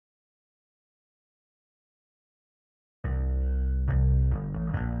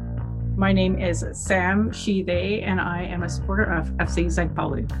My name is Sam, she, they, and I am a supporter of FC St.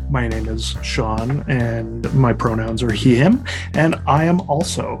 Pauli. My name is Sean, and my pronouns are he, him, and I am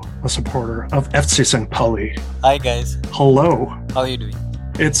also a supporter of FC St. Pauli. Hi, guys. Hello. How are you doing?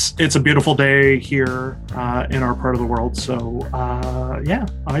 It's a beautiful day here in our part of the world, so yeah,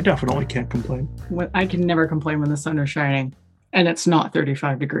 I definitely can't complain. I can never complain when the sun is shining, and it's not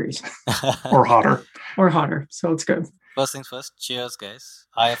 35 degrees. Or hotter. Or hotter, so it's good. First things first, cheers, guys.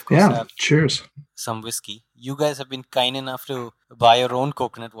 I, of course, have cheers. Some whiskey. You guys have been kind enough to buy your own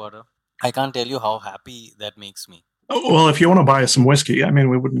coconut water. I can't tell you how happy that makes me. Well, if you want to buy us some whiskey, I mean,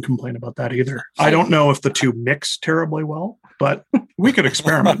 we wouldn't complain about that either. I don't know if the two mix terribly well, but we could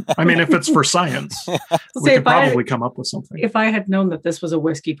experiment. I mean, if it's for science, we could probably come up with something. If I had known that this was a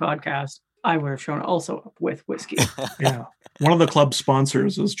whiskey podcast, I would have shown also up with whiskey. Yeah. One of the club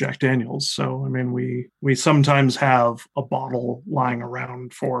sponsors is Jack Daniels. So, I mean, we sometimes have a bottle lying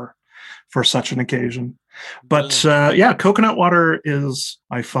around for such an occasion. But yeah, coconut water is,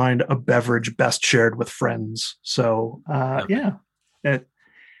 I find, a beverage best shared with friends. So yeah,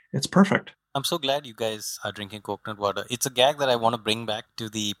 it's perfect. I'm so glad you guys are drinking coconut water. It's a gag that I want to bring back to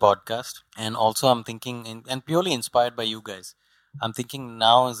the podcast. And also I'm thinking, and purely inspired by you guys, I'm thinking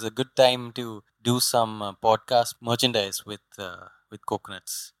now is a good time to do some podcast merchandise with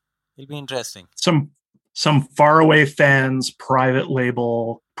coconuts. It'll be interesting. Some faraway fans, private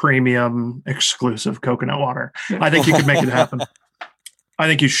label, premium, exclusive coconut water. I think you could make it happen. I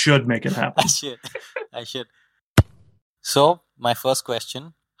think you should make it happen. I should. So, my first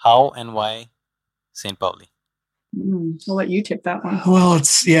question, how and why St. Pauli? I'll let you take that one. Well,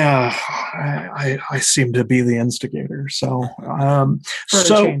 I seem to be the instigator. So,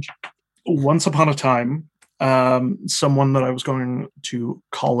 once upon a time, someone that I was going to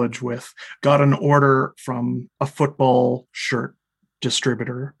college with got an order from a football shirt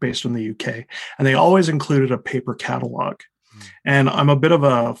distributor based in the UK, and they always included a paper catalog. And I'm a bit of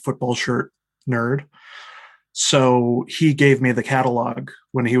a football shirt nerd, so he gave me the catalog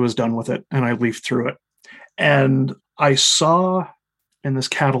when he was done with it, and I leafed through it. And I saw in this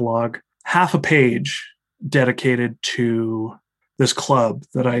catalog half a page dedicated to this club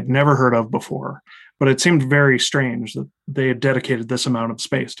that I'd never heard of before, but it seemed very strange that they had dedicated this amount of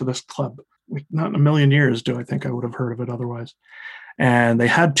space to this club. Not in a million years do I think I would have heard of it otherwise. And they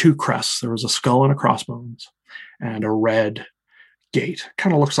had two crests. There was a skull and a crossbones and a red gate.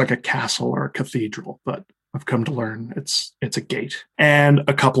 Kind of looks like a castle or a cathedral, but I've come to learn it's a gate. And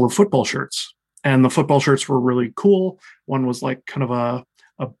a couple of football shirts. And the football shirts were really cool. One was like kind of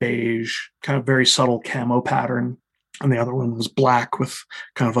a beige, kind of very subtle camo pattern. And the other one was black with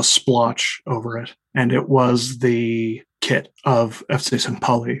kind of a splotch over it. And it was the kit of FC St.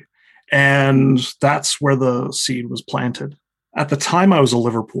 Pauli. And that's where the seed was planted. At the time, I was a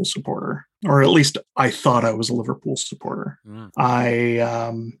Liverpool supporter, or at least I thought I was a Liverpool supporter.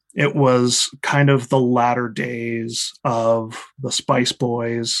 It was kind of the latter days of the Spice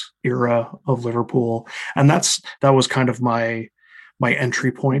Boys era of Liverpool. And that was kind of my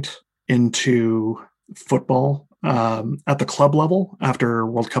entry point into football at the club level after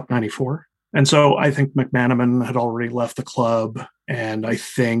World Cup 94. And so I think McManaman had already left the club, and I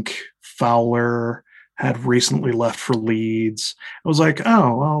think Fowler had recently left for Leeds. I was like,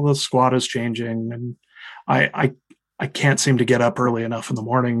 oh, well, the squad is changing, and I can't seem to get up early enough in the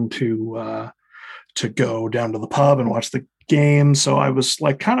morning to go down to the pub and watch the game. So I was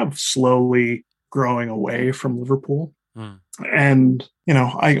like kind of slowly growing away from Liverpool. And, you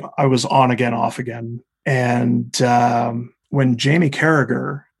know, I was on again, off again. And when Jamie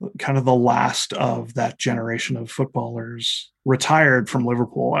Carragher, kind of the last of that generation of footballers, retired from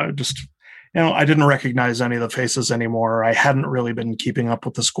Liverpool, I didn't recognize any of the faces anymore. I hadn't really been keeping up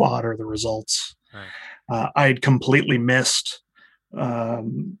with the squad or the results. Right. I'd completely missed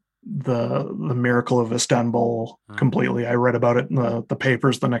the miracle of Istanbul completely. I read about it in the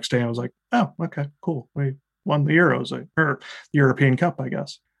papers the next day. I was like, oh, okay, cool. We won the Euros, or the European Cup, I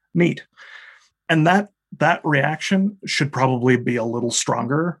guess. Neat. And that reaction should probably be a little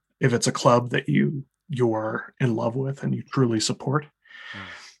stronger if it's a club that you're in love with and you truly support.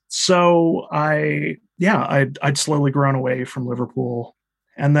 So I'd slowly grown away from Liverpool,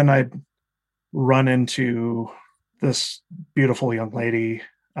 and then I'd run into this beautiful young lady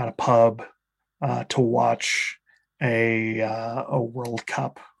at a pub to watch a World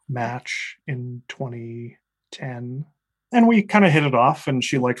Cup match in 2010, and we kind of hit it off. And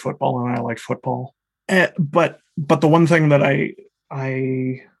she liked football, and I liked football. But the one thing that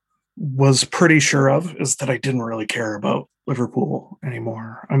I was pretty sure of is that I didn't really care about Liverpool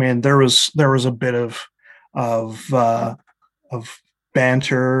anymore. I mean, there was a bit of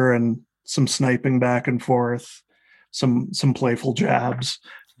banter and some sniping back and forth, some playful jabs.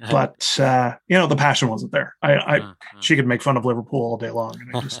 But the passion wasn't there. She could make fun of Liverpool all day long,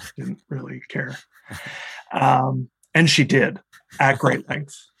 and I just didn't really care. And she did at great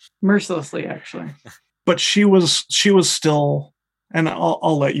length, mercilessly, actually. But she was still, and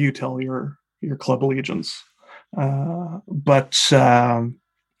I'll let you tell your club allegiance. But I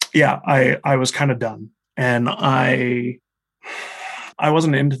was kind of done, and I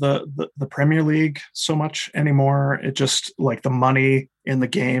wasn't into the Premier League so much anymore. It just, like, the money in the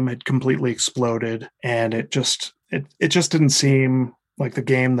game had completely exploded, and it just didn't seem like the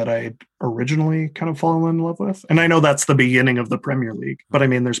game that I originally kind of fallen in love with. And I know that's the beginning of the Premier League, but I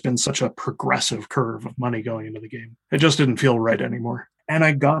mean, there's been such a progressive curve of money going into the game. It just didn't feel right anymore. And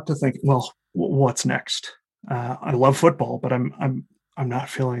I got to think, well, what's next? I love football, but I'm not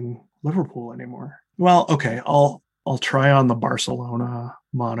feeling Liverpool anymore. Well, okay, I'll try on the Barcelona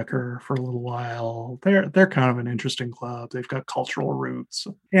moniker for a little while. They're kind of an interesting club. They've got cultural roots.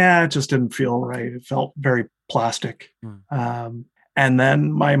 Yeah, it just didn't feel right. It felt very plastic. And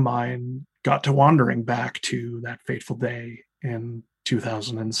then my mind got to wandering back to that fateful day in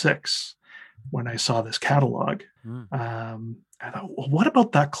 2006 when I saw this catalog. I thought, well, what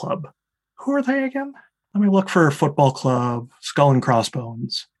about that club? Who are they again? Let me look for a football club, Skull and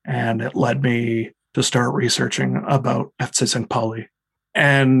Crossbones. And it led me to start researching about FC St. Pauli.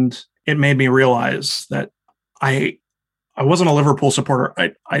 And it made me realize that I wasn't a Liverpool supporter.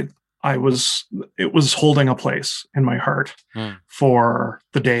 It was holding a place in my heart for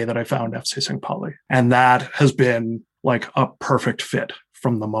the day that I found FC St. Pauli. And that has been like a perfect fit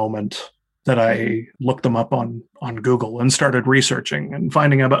from the moment that I looked them up on Google and started researching and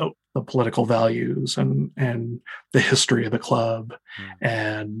finding about the political values and the history of the club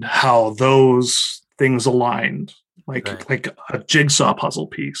and how those things aligned, like a jigsaw puzzle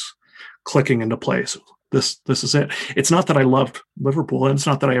piece clicking into place. This is it. It's not that I loved Liverpool, and it's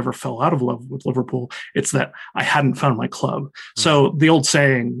not that I ever fell out of love with Liverpool. It's that I hadn't found my club. So the old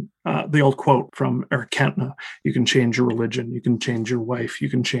saying, the old quote from Eric Cantona, you can change your religion, you can change your wife, you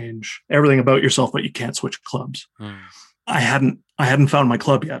can change everything about yourself, but you can't switch clubs. I hadn't found my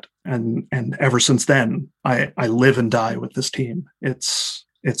club yet. And ever since then, I live and die with this team. It's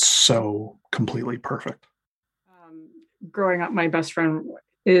so completely perfect. Growing up, my best friend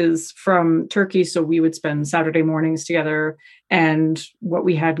is from Turkey, so we would spend Saturday mornings together. And what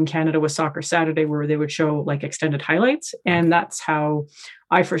we had in Canada was Soccer Saturday, where they would show like extended highlights. And that's how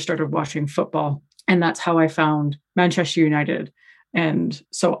I first started watching football. And that's how I found Manchester United. And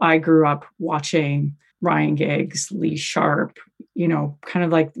so I grew up watching Ryan Giggs, Lee Sharp, kind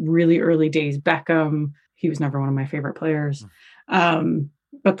of like really early days, Beckham. He was never one of my favorite players.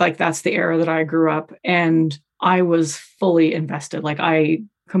 But like, that's the era that I grew up, and I was fully invested. Like, I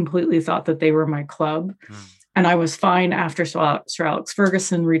completely thought that they were my club. And I was fine after Sir Alex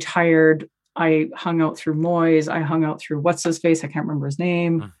Ferguson retired. I hung out through Moyes. I hung out through what's his face? I can't remember his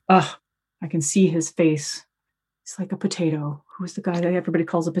name. I can see his face. It's like a potato. Who's the guy that everybody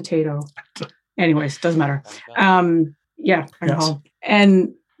calls a potato? Anyways, doesn't matter.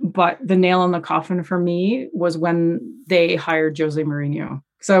 But the nail in the coffin for me was when they hired Jose Mourinho.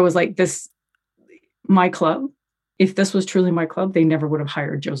 So I was like, my club, if this was truly my club, they never would have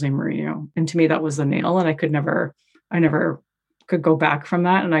hired Jose Mourinho. And to me, that was the nail. And I never could go back from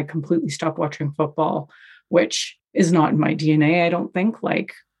that. And I completely stopped watching football, which is not in my DNA, I don't think,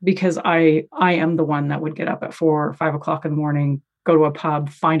 because I am the one that would get up at 4 or 5 o'clock in the morning, go to a pub,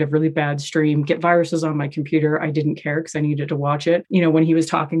 find a really bad stream, get viruses on my computer. I didn't care because I needed to watch it. When he was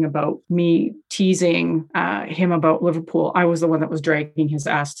talking about me teasing him about Liverpool, I was the one that was dragging his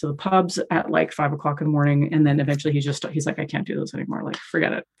ass to the pubs at like 5 o'clock in the morning. And then eventually he's like, I can't do this anymore. Like,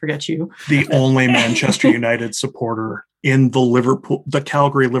 forget it. Forget you. The only Manchester United supporter in the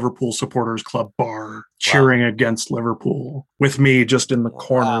Calgary Liverpool Supporters Club bar, cheering against Liverpool, with me just in the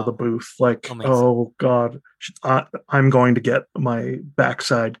corner of the booth. Like, oh God, I'm going to get my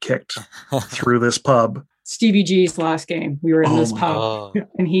backside kicked through this pub. Stevie G's last game, we were in this pub,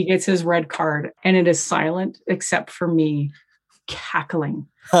 and he gets his red card, and it is silent except for me cackling.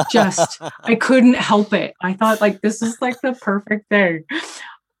 I couldn't help it. I thought, like, this is like the perfect thing.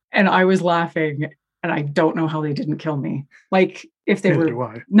 And I was laughing. And I don't know how they didn't kill me. Like, if they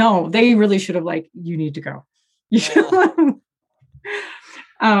no, they really should have, like, you need to go.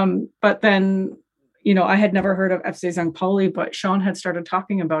 But then, I had never heard of FC St. Pauli, but Sean had started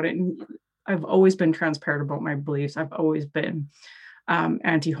talking about it. And I've always been transparent about my beliefs. I've always been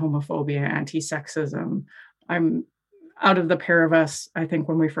anti-homophobia, anti-sexism. out of the pair of us, I think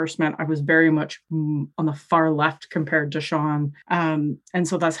when we first met, I was very much on the far left compared to Sean. And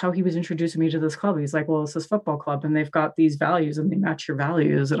so that's how he was introducing me to this club. He's like, well, it's this football club and they've got these values and they match your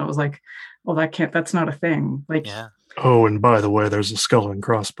values. And I was like, well, that's not a thing. Like, Yeah. Oh, and by the way, there's a skull and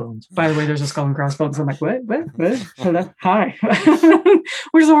crossbones. by the way, there's a skull and crossbones. I'm like, what? Hello? Hi.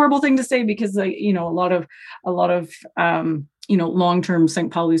 Which is a horrible thing to say because, you know, a lot of you know, long-term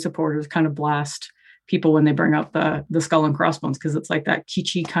St. Pauli supporters kind of blast people when they bring up the skull and crossbones because it's like that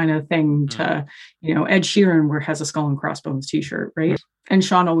kitschy kind of thing to, you know, Ed Sheeran has a skull and crossbones t-shirt, right? And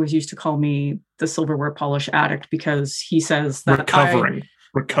Sean always used to call me the silverware polish addict because he says that recovering.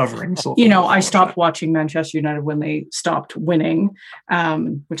 You know, I stopped watching Manchester United when they stopped winning,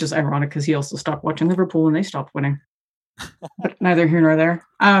 which is ironic because he also stopped watching Liverpool when they stopped winning. But neither here nor there.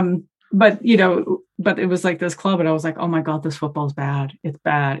 But you know, but it was like this club, and I was like, oh my God, this football's bad. It's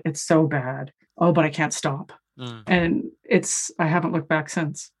bad. It's so bad. Oh, but I can't stop. And I haven't looked back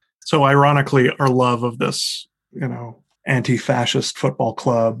since. So ironically, our love of this, you know, anti-fascist football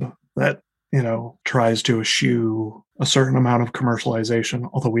club that, you know, tries to eschew a certain amount of commercialization,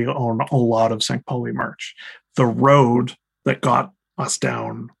 although we own a lot of St. Pauli merch. The road that got us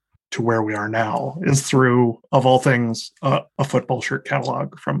down to where we are now is through, of all things, a football shirt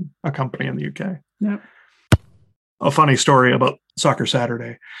catalog from a company in the UK. Yep. A funny story about Soccer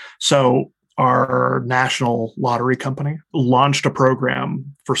Saturday. So our national lottery company launched a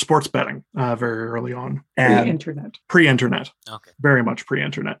program for sports betting very early on. And pre-internet. Okay. Very much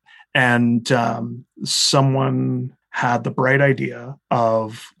pre-internet. And someone had the bright idea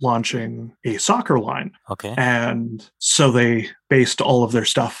of launching a soccer line. Okay. And so they based all of their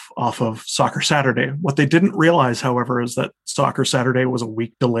stuff off of Soccer Saturday. What they didn't realize, however, is that Soccer Saturday was a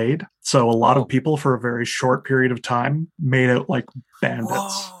week delayed. So a lot of people for a very short period of time made it like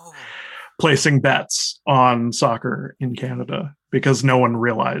bandits. Placing bets on soccer in Canada because no one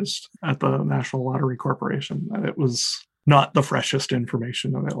realized at the National Lottery Corporation that it was not the freshest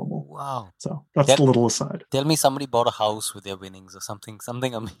information available. Wow. So that's a little aside. Tell me somebody bought a house with their winnings or something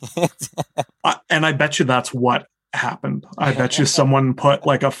amazing. And I bet you that's what happened. I bet you someone put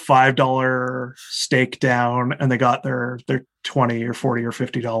like a $5 stake down and they got their $20 or $40 or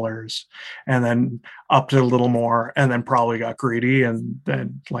 $50 and then upped it a little more and then probably got greedy and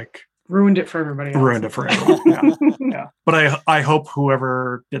then like ruined it for everybody else. Ruined it for everyone. Yeah. But I hope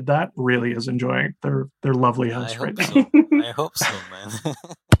whoever did that really is enjoying their lovely house right now. I hope so, man.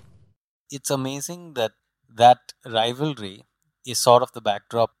 It's amazing that rivalry is sort of the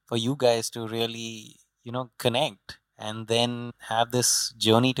backdrop for you guys to really, you know, connect and then have this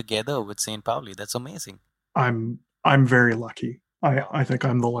journey together with St. Pauli. That's amazing. I'm very lucky. I think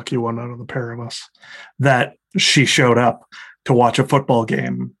I'm the lucky one out of the pair of us that she showed up to watch a football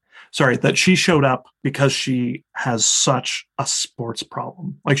game. Sorry, that she showed up because she has such a sports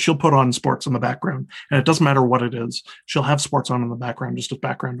problem. Like she'll put on sports in the background and it doesn't matter what it is. She'll have sports on in the background, just as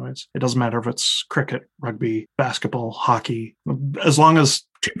background noise. It doesn't matter if it's cricket, rugby, basketball, hockey. As long as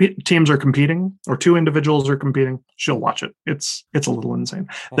teams are competing or two individuals are competing, she'll watch it. It's a little insane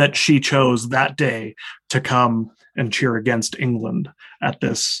that she chose that day to come and cheer against England at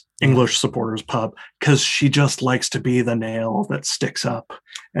this English supporters pub because she just likes to be the nail that sticks up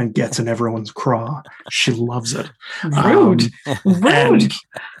and gets in everyone's craw. She loves it. Rude.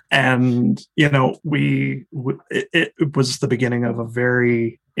 And you know, it was the beginning of a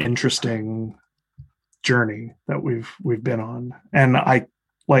very interesting journey that we've been on, and I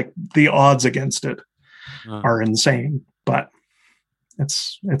like the odds against it are insane, but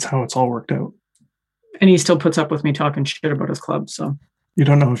it's how it's all worked out. And he still puts up with me talking shit about his club. So you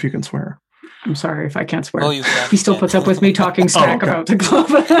don't know if you can swear. I'm sorry if I can't swear. Oh, you can. He still puts up with me talking smack about the club.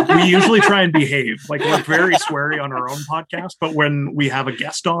 We usually try and behave. Like we're very sweary on our own podcast, but when we have a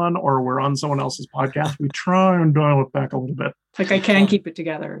guest on or we're on someone else's podcast, we try and dial it back a little bit. Like I can keep it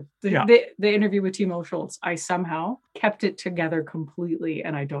together. The interview with Timo Schultz, I somehow kept it together completely,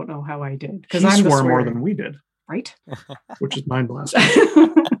 and I don't know how I did. Because I swore more than we did. Right? Which is mind blasting.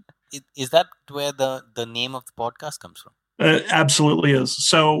 Is that where the name of the podcast comes from? Absolutely is.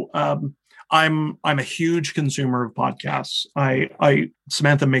 So I'm a huge consumer of podcasts.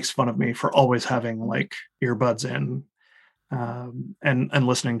 Samantha makes fun of me for always having like earbuds in and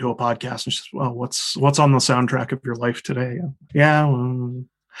listening to a podcast. And she's, well, what's on the soundtrack of your life today? Because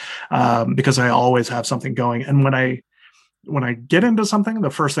I always have something going. And when I get into something, the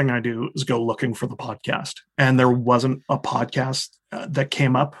first thing I do is go looking for the podcast. And there wasn't a podcast that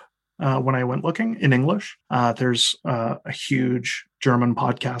came up when I went looking in English. There's a huge German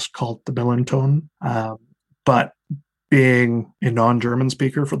podcast called The Billenton. But being a non-German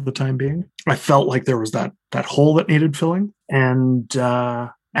speaker for the time being, I felt like there was that hole that needed filling. And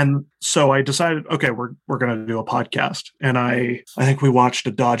so I decided, okay, we're going to do a podcast. And I think we watched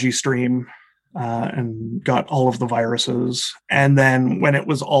a dodgy stream and got all of the viruses. And then when it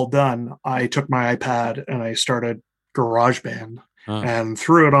was all done, I took my iPad and I started GarageBand and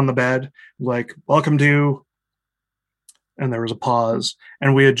threw it on the bed, like, welcome to, and there was a pause.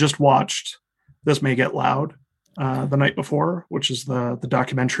 And we had just watched This May Get Loud the night before, which is the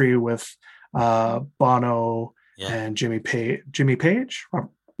documentary with Bono and Jimmy Page.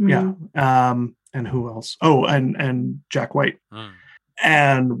 Yeah. And who else? Oh, and Jack White.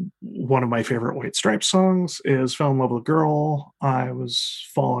 And one of my favorite White Stripes songs is Fell in Love with a Girl. I was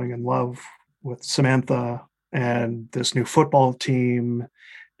falling in love with Samantha and this new football team.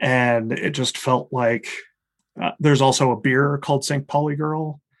 And it just felt like there's also a beer called St. Pauli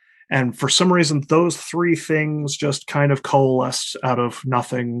Girl. And for some reason, those three things just kind of coalesced out of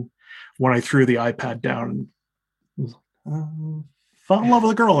nothing when I threw the iPad down. Fell in Love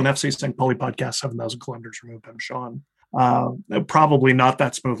with a Girl, an FC St. Pauli podcast, 7,000 kilometers removed. I'm Sean. Probably not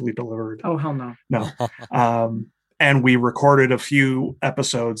that smoothly delivered. Oh, hell no. No. And we recorded a few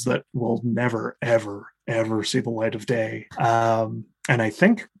episodes that will never, ever, ever see the light of day. And I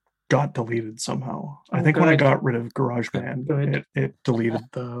think got deleted somehow. I think when I got rid of GarageBand, it deleted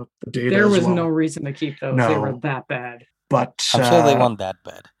the data. There was no reason to keep those. No. They were that bad. But I'm sure they weren't that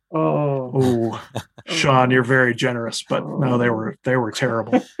bad. Oh, Sean, you're very generous, but no, they were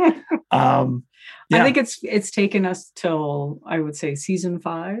terrible. I think it's taken us till, I would say, season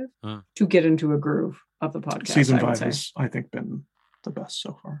 5 to get into a groove of the podcast. Season 5 has, I think, been the best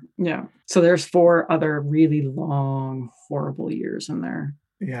so far. Yeah. So there's 4 other really long, horrible years in there.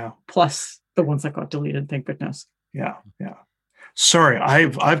 Yeah. Plus the ones that got deleted, thank goodness. Yeah. Yeah. Sorry,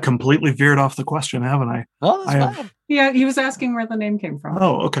 I've completely veered off the question, haven't I? Oh, that's fine. Yeah, he was asking where the name came from.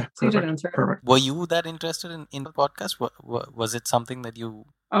 Oh, okay. So you did answer. Perfect. Were you that interested in the podcast? Was it something that you...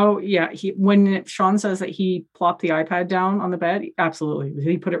 Oh, yeah. When Sean says that he plopped the iPad down on the bed, absolutely.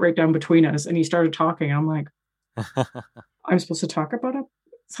 He put it right down between us and he started talking. I'm like, I'm supposed to talk about it?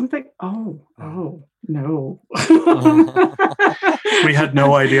 Something? Oh, no. We had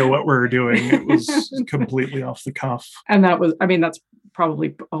no idea what we were doing. It was completely off the cuff. And that's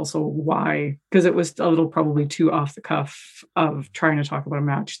probably also why, because it was a little probably too off the cuff of trying to talk about a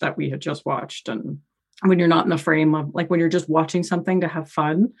match that we had just watched. And when you're not in the frame of, like, when you're just watching something to have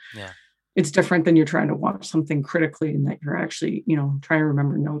fun, it's different than you're trying to watch something critically and that you're actually, trying to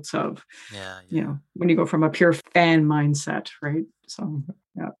remember notes of. When you go from a pure fan mindset, right? So,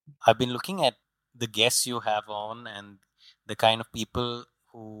 yeah. I've been looking at the guests you have on and the kind of people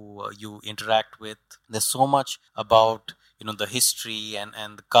who you interact with. There's so much about, the history and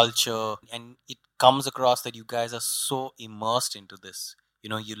the culture, and it comes across that you guys are so immersed into this.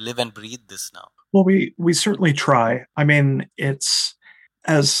 You live and breathe this now. Well, we certainly try. I mean, it's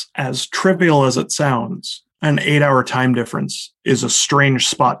as trivial as it sounds, an 8-hour time difference is a strange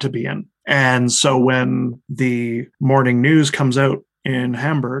spot to be in. And so when the morning news comes out in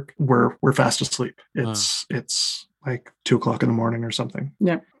Hamburg, we're fast asleep. It's like 2:00 in the morning or something.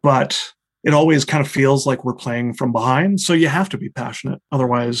 Yeah. But it always kind of feels like we're playing from behind. So you have to be passionate.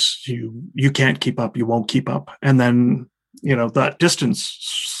 Otherwise you can't keep up. You won't keep up. And then, that distance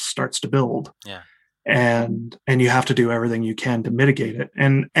starts to build. Yeah. And you have to do everything you can to mitigate it.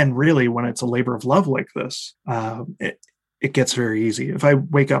 And really, when it's a labor of love like this, it gets very easy. If I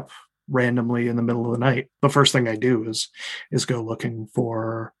wake up randomly in the middle of the night, the first thing I do is go looking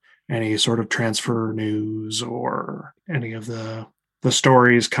for any sort of transfer news or any of the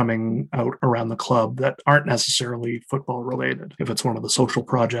stories coming out around the club that aren't necessarily football related. If it's one of the social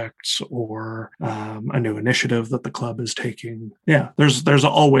projects or a new initiative that the club is taking, there's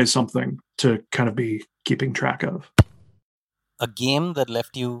always something to kind of be keeping track of. A game that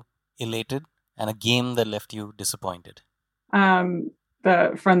left you elated and a game that left you disappointed.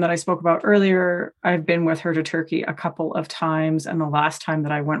 The friend that I spoke about earlier, I've been with her to Turkey a couple of times, and the last time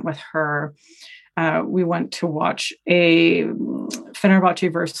that I went with her, we went to watch a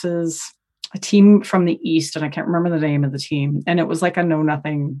Fenerbahce versus a team from the East, and I can't remember the name of the team. And it was like a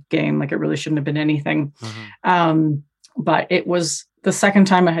know-nothing game. Like, it really shouldn't have been anything. Mm-hmm. But it was the second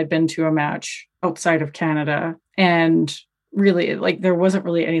time I had been to a match outside of Canada. And really, there wasn't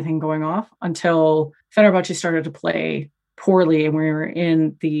really anything going off until Fenerbahce started to play poorly, and we were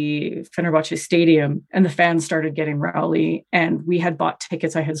in the Fenerbahce stadium and the fans started getting rowdy, and we had bought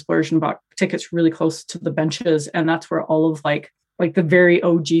tickets. I had splurged and bought tickets really close to the benches, and that's where all of like the very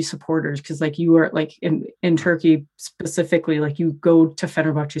OG supporters, because like you are like in Turkey specifically, like you go to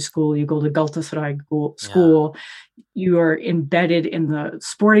Fenerbahce school, you go to Galatasaray school, you are embedded in the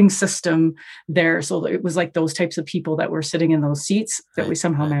sporting system there. So it was like those types of people that were sitting in those seats that we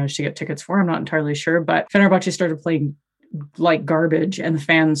somehow managed to get tickets for. I'm not entirely sure, but Fenerbahce started playing like garbage and the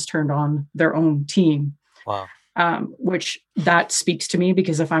fans turned on their own team. Wow. Which that speaks to me,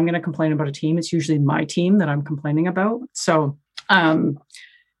 because if I'm going to complain about a team, it's usually my team that I'm complaining about. So, and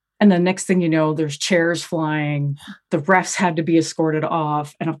then next thing you know, there's chairs flying. The refs had to be escorted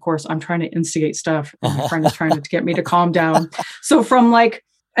off. And of course, I'm trying to instigate stuff. And my friend is trying to get me to calm down. So from like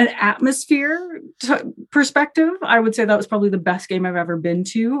an atmosphere perspective, I would say that was probably the best game I've ever been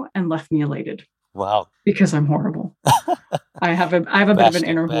to and left me elated. Wow. Because I'm horrible. I have a bit of an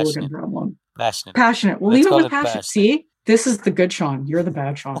inner hooligan problem. Passionate. We'll leave it with passionate. See, this is the good Sean. You're the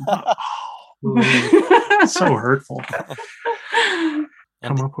bad Sean. So hurtful.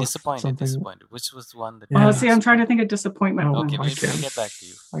 And disappointed. Which was the one that... Well, see, I'm trying to think of disappointment. Okay, we'll get back to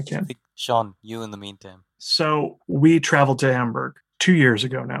you. I can't. Sean, you in the meantime. So we traveled to Hamburg 2 years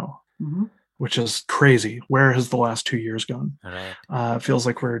ago now, which is crazy. Where has the last 2 years gone? Right. It feels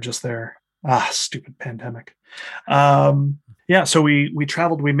like we're just there. Stupid pandemic. So we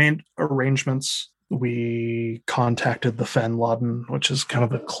traveled, we made arrangements. We contacted the Fan Laden, which is kind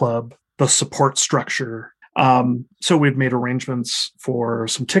of the club, the support structure. So we'd made arrangements for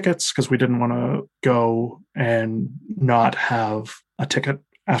some tickets because we didn't want to go and not have a ticket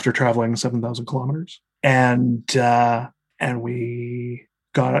after traveling 7,000 kilometers. And we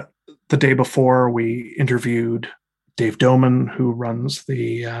got it the day before. We interviewed Dave Doman, who runs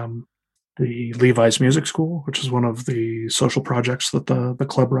the Levi's Music School, which is one of the social projects that the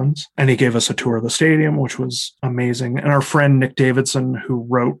club runs. And he gave us a tour of the stadium, which was amazing. And our friend Nick Davidson, who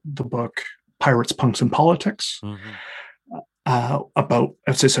wrote the book Pirates, Punks, and Politics about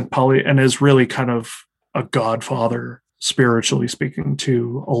FC St. Pauli, and is really kind of a godfather, spiritually speaking,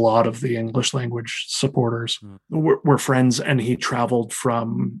 to a lot of the English language supporters. We're friends, and he traveled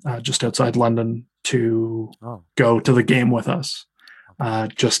from just outside London to go to the game with us.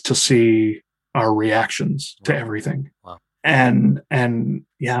 Just to see our reactions to everything. Wow. And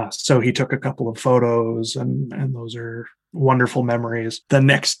so he took a couple of photos, and those are wonderful memories. The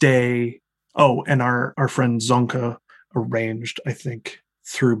next day, and our friend Zonka arranged, I think,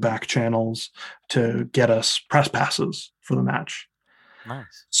 through back channels to get us press passes for the match.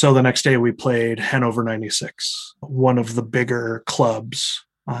 Nice. So the next day we played Hannover 96, one of the bigger clubs,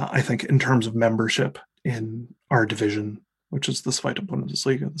 I think, in terms of membership in our division, which is the Zweite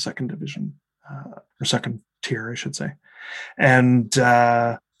Bundesliga, the second division, or second tier, I should say. And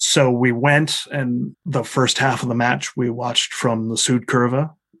so we went, and the first half of the match we watched from the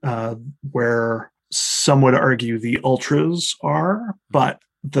Südkurve, where some would argue the ultras are, but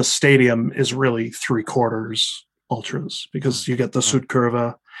the stadium is really 3/4 ultras, because you get the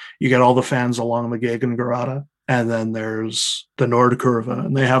Südkurve, you get all the fans along the Gegengerade, and then there's the Nordkurve,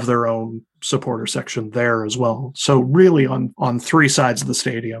 and they have their own supporter section there as well. So really on three sides of the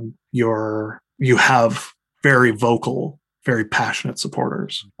stadium, you have very vocal, very passionate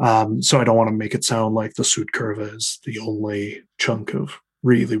supporters. So I don't want to make it sound like the Südkurve is the only chunk of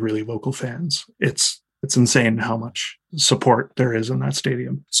really, really vocal fans. It's insane how much support there is in that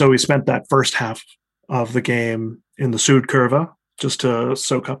stadium. So we spent that first half of the game in the Südkurve just to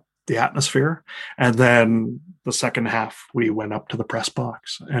soak up the atmosphere. And then the second half, we went up to the press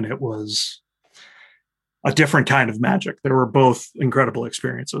box, and it was a different kind of magic. There were both incredible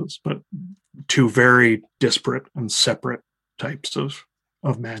experiences, but two very disparate and separate types of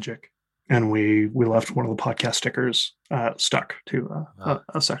magic. And we left one of the podcast stickers stuck to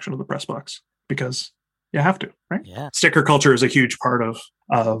a section of the press box, because you have to, right? Yeah. Sticker culture is a huge part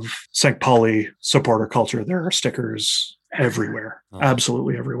of St. Pauli supporter culture. There are stickers everywhere,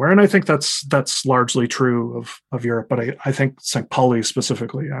 absolutely everywhere. And I think that's largely true of Europe, but I think St. Pauli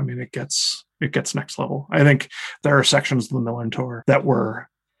specifically, I mean, it gets next level. I think there are sections of the Millern that were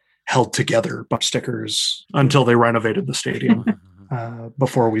held together by stickers until they renovated the stadium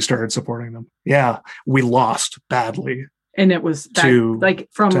before we started supporting them. Yeah, we lost badly. And it was that, to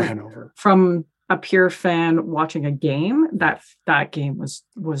Hanover. From a pure fan watching a game, that game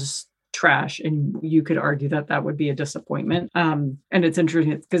was trash, and you could argue that would be a disappointment. And it's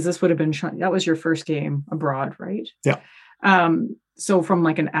interesting because this would have been that was your first game abroad, right? Yeah. So from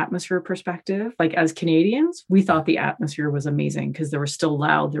like an atmosphere perspective, like as Canadians, we thought the atmosphere was amazing because they were still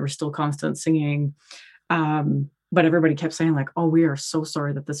loud, there was still constant singing. But everybody kept saying like, "Oh, we are so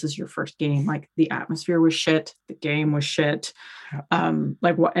sorry that this is your first game. Like the atmosphere was shit, the game was shit."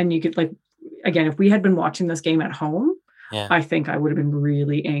 Like what? And you could like, again, if we had been watching this game at home, Yeah. I think I would have been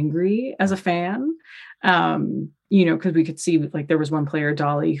really angry as a fan. Because we could see like there was one player,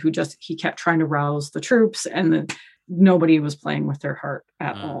 Dolly, who he kept trying to rouse the troops, and then nobody was playing with their heart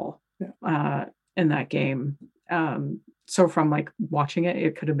at all in that game. So from like watching it,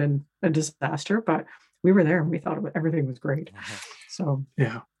 it could have been a disaster, but we were there and we thought everything was great. So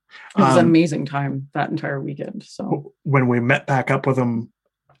yeah, it was an amazing time that entire weekend. So when we met back up with him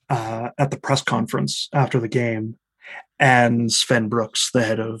at the press conference after the game, and Sven Brooks, the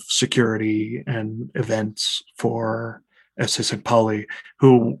head of security and events for FC St. Pauli,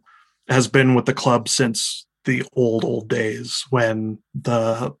 who has been with the club since the old days when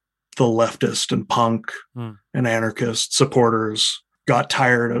the leftist and punk and anarchist supporters got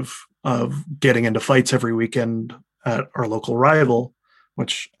tired of getting into fights every weekend at our local rival,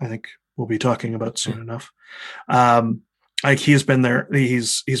 which I think we'll be talking about soon enough. Like he's been there.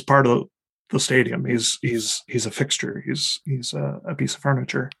 He's part of the stadium. He's a fixture. He's a piece of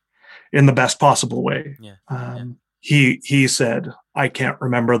furniture in the best possible way. He said, I can't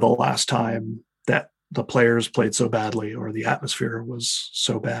remember the last time that the players played so badly or the atmosphere was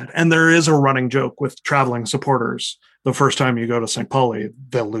so bad. And there is a running joke with traveling supporters. The first time you go to St. Pauli,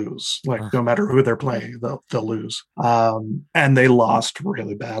 they'll lose. Like no matter who they're playing, they'll lose. And they lost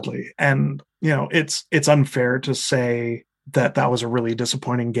really badly. And it's unfair to say that was a really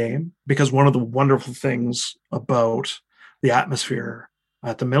disappointing game, because one of the wonderful things about the atmosphere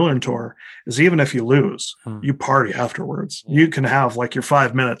at the Millerntor is even if you lose, you party afterwards. You can have like your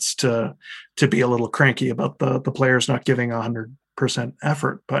 5 minutes to be a little cranky about the players not giving 100%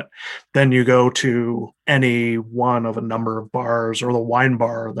 effort, but then you go to any one of a number of bars or the wine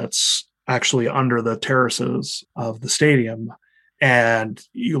bar that's actually under the terraces of the stadium, and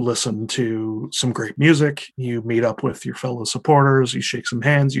you listen to some great music, you meet up with your fellow supporters, you shake some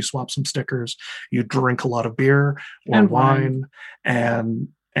hands, you swap some stickers, you drink a lot of beer or and wine,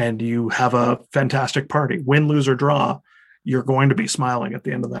 and you have a fantastic party. Win, lose, or draw, you're going to be smiling at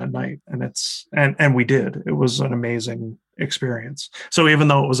the end of that night. And we did. It was an amazing experience. So even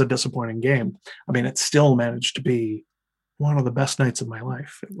though it was a disappointing game, I mean, it still managed to be one of the best nights of my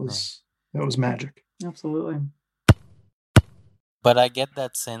life. It was magic. Absolutely. But I get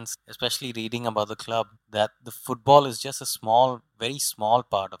that sense, especially reading about the club, that the football is just a small, very small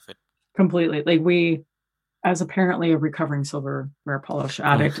part of it. Completely. Like we, as apparently a recovering silverware polish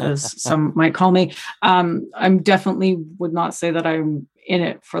addict, as some might call me, I'm definitely would not say that I'm in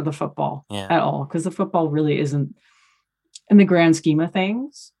it for the football at all, because the football really isn't, in the grand scheme of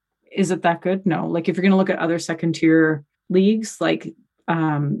things, is it that good? No. Like if you're going to look at other second tier leagues, like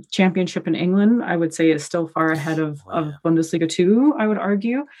Championship in England, I would say is still far ahead of Bundesliga 2, I would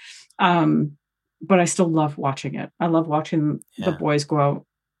argue. But I still love watching it. I love watching the boys go out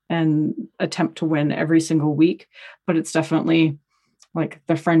and attempt to win every single week. But it's definitely like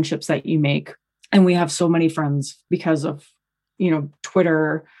the friendships that you make. And we have so many friends because of,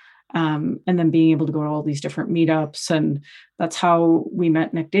 Twitter, and then being able to go to all these different meetups. And that's how we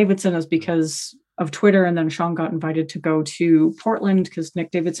met Nick Davidson, is because of Twitter. And then Sean got invited to go to Portland because Nick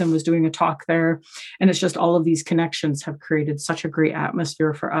Davidson was doing a talk there. And it's just all of these connections have created such a great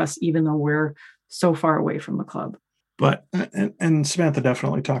atmosphere for us, even though we're so far away from the club. But, and Samantha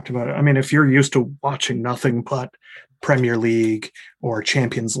definitely talked about it. I mean, if you're used to watching nothing but Premier League or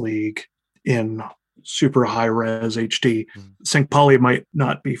Champions League in super high res HD, St. Pauli might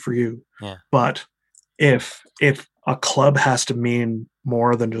not be for you. But if a club has to mean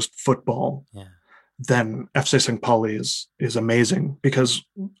more than just football, then FC St. Pauli is amazing, because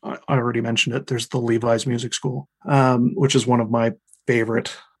I already mentioned it. There's the Levi's Music School, which is one of my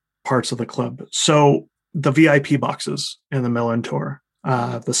favorite parts of the club. So the VIP boxes in the Millerntor,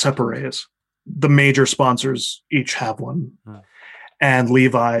 the Separés, the major sponsors each have one, and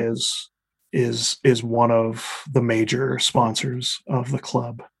Levi's is one of the major sponsors of the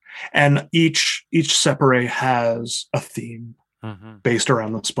club, and each Separé has a theme based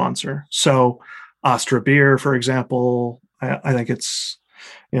around the sponsor. So Astra Beer, for example, I think it's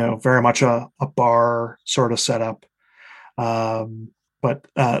very much a bar sort of setup. But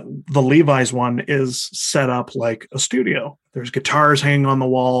the Levi's one is set up like a studio. There's guitars hanging on the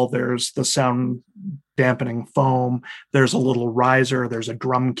wall. There's the sound dampening foam. There's a little riser. There's a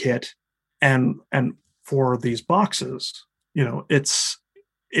drum kit. And for these boxes, it's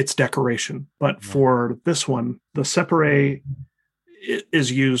decoration. But for this one, the Separé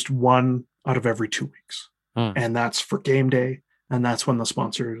is used one out of every 2 weeks. And that's for game day. And that's when the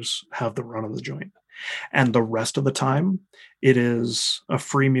sponsors have the run of the joint. And the rest of the time, it is a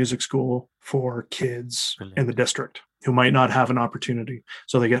free music school for kids in the district. who might not have an opportunity.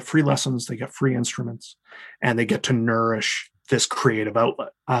 So they get free lessons, they get free instruments, and they get to nourish this creative outlet.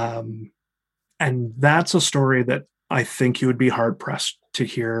 And that's a story that I think you would be hard pressed to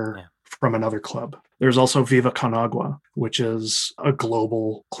hear from another club. There's also Viva Con Agua, which is a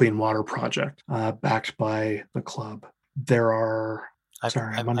global clean water project backed by the club. There are...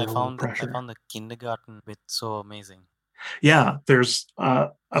 I'm under a little pressure. I found the kindergarten bit so amazing. Yeah, there's a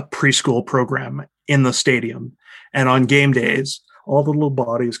preschool program in the stadium. And on game days, all the little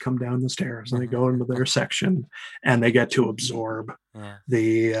bodies come down the stairs and they go into their section and they get to absorb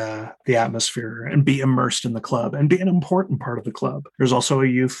the atmosphere and be immersed in the club and be an important part of the club. There's also a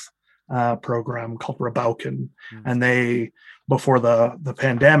youth program called Rabauken, and they, before the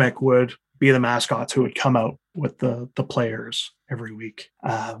pandemic, would be the mascots who would come out with the players every week.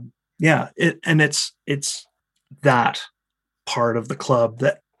 It's that part of the club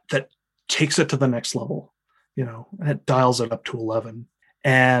that takes it to the next level. It dials it up to 11.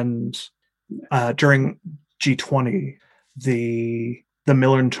 And during G20, the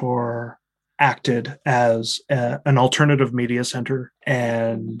Millerntor acted as an alternative media center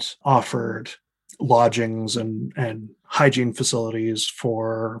and offered lodgings and hygiene facilities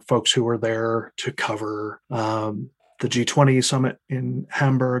for folks who were there to cover the G20 summit in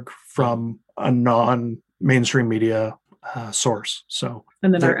Hamburg from a non-mainstream media source.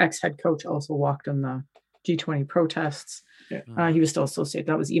 And then our ex-head coach also walked in the G20 protests. He was still associated.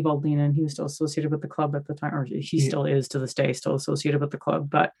 That was Ewald Lehnen. He was still associated with the club at the time, or he still is to this day, still associated with the club.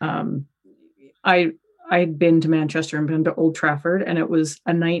 But I'd been to Manchester and been to Old Trafford, and it was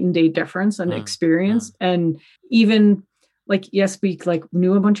a night and day difference and experience. And even yes, we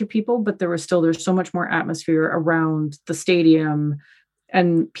knew a bunch of people, but there's so much more atmosphere around the stadium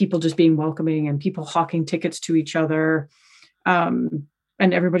and people just being welcoming and people hawking tickets to each other.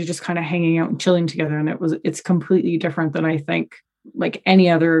 And everybody just kind of hanging out and chilling together. And it's completely different than I think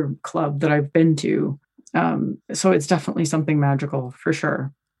any other club that I've been to. So it's definitely something magical for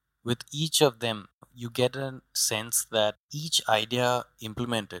sure. With each of them, you get a sense that each idea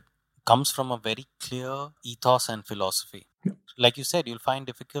implemented comes from a very clear ethos and philosophy. Yeah. Like you said, you'll find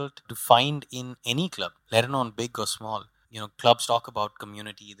difficult to find in any club, let alone big or small. Clubs talk about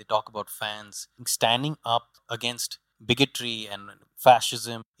community, they talk about fans, standing up against bigotry and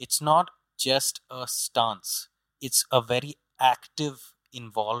fascism. It's not just a stance. It's a very active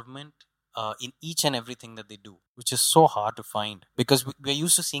involvement in each and everything that they do, which is so hard to find because we're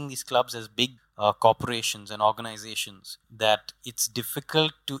used to seeing these clubs as big corporations and organizations that it's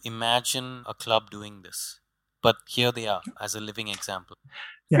difficult to imagine a club doing this. But here they are as a living example.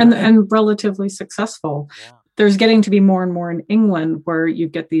 Yeah. And relatively successful. Yeah. There's getting to be more and more in England where you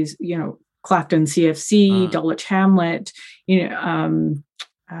get these, Clacton CFC, Dulwich Hamlet,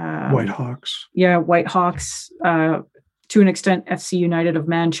 White Hawks. Yeah, White Hawks, to an extent, FC United of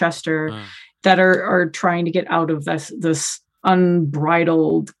Manchester, that are trying to get out of this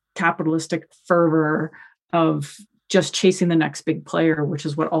unbridled capitalistic fervor of just chasing the next big player, which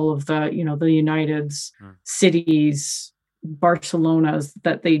is what all of the Uniteds, cities, Barcelona's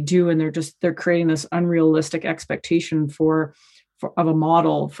that they do, and they're creating this unrealistic expectation of a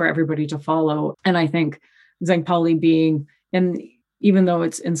model for everybody to follow. And I think St. Pauli being, and even though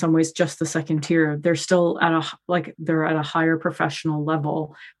it's in some ways just the second tier, they're still they're at a higher professional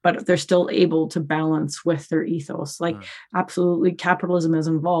level, but they're still able to balance with their ethos. Absolutely, capitalism is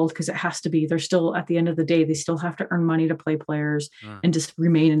involved because it has to be. They're still, at the end of the day, they still have to earn money to play players and just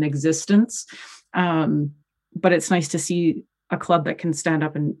remain in existence. But it's nice to see a club that can stand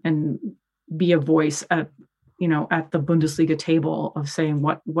up and be a voice at the Bundesliga table of saying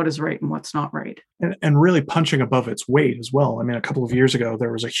what is right and what's not right. And really punching above its weight as well. I mean, a couple of years ago,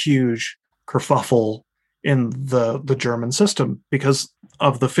 there was a huge kerfuffle in the German system because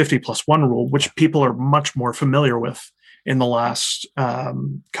of the 50+1 rule, which people are much more familiar with in the last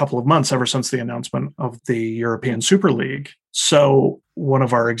couple of months, ever since the announcement of the European Super League. So one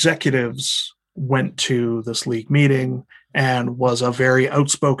of our executives went to this league meeting and was a very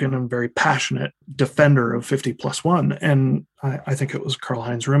outspoken and very passionate defender of 50+1. And I think it was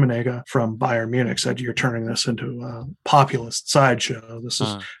Karl-Heinz Rummenigge from Bayern Munich said, "You're turning this into a populist sideshow.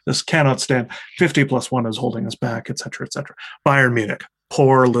 This cannot stand. 50+1 is holding us back, etc., etc." Bayern Munich,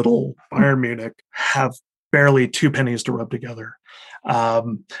 poor little Bayern Munich, have barely two pennies to rub together.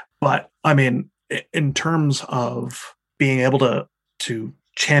 But I mean, in terms of being able to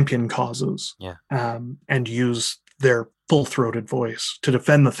champion causes and use their full-throated voice to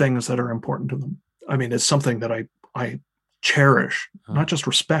defend the things that are important to them. I mean, it's something that I cherish, not just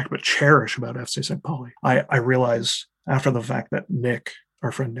respect, but cherish about FC St. Pauli. I realized after the fact that Nick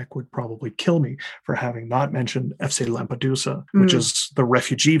our friend Nick would probably kill me for having not mentioned FC Lampedusa, which is the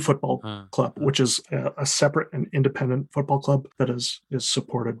refugee football club, which is a separate and independent football club that is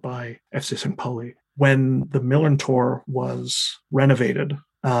supported by FC St. Pauli. When the Millerntor was renovated,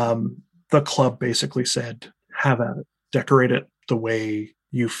 the club basically said, have at it, decorate it the way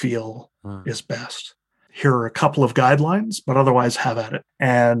you feel is best. Here are a couple of guidelines, but otherwise have at it.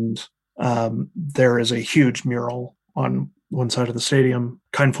 And there is a huge mural on one side of the stadium,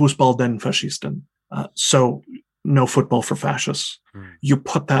 Kein Fußball den Faschisten. So no football for fascists. You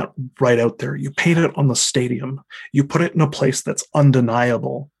put that right out there. You paint it on the stadium. You put it in a place that's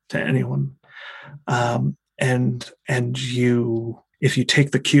undeniable to anyone. And you, if you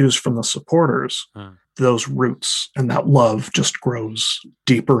take the cues from the supporters, those roots and that love just grows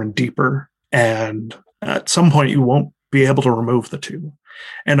deeper and deeper. And at some point you won't be able to remove the two.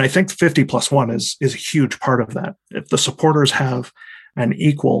 And I think 50+1 is a huge part of that. If the supporters have an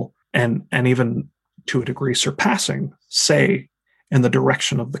equal and even to a degree surpassing say in the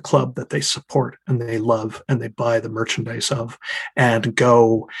direction of the club that they support and they love and they buy the merchandise of, and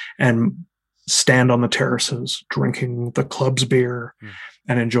go and stand on the terraces drinking the club's beer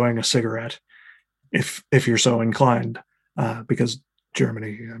and enjoying a cigarette, if you're so inclined, because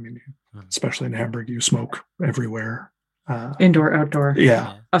Germany, I mean, especially in Hamburg, you smoke everywhere. Indoor, outdoor.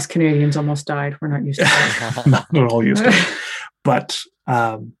 Yeah. Us Canadians almost died. We're not used to it. Not at all used to it. But,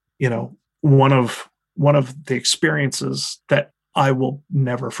 one of the experiences that I will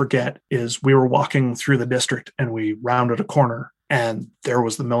never forget is we were walking through the district and we rounded a corner and there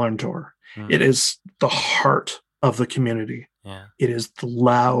was the Millerntor. It is the heart of the community. Yeah. It is the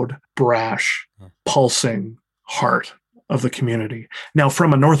loud, brash, pulsing heart of the community. Now,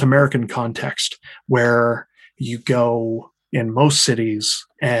 from a North American context, where you go in most cities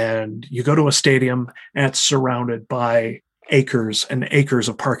and you go to a stadium and it's surrounded by acres and acres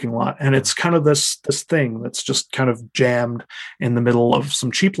of parking lot, and it's kind of this thing that's just kind of jammed in the middle of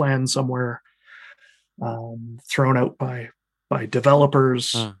some cheap land somewhere, thrown out by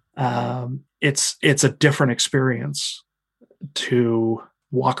developers. It's a different experience to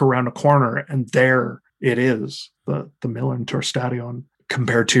walk around a corner and there it is, the Millerntor Stadion,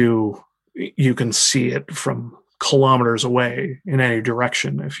 compared to you can see it from kilometers away in any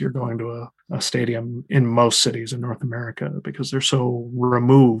direction if you're going to a stadium in most cities in North America, because they're so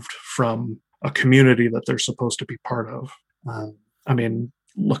removed from a community that they're supposed to be part of. I mean,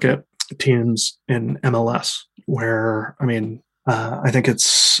 look at teams in MLS where, I think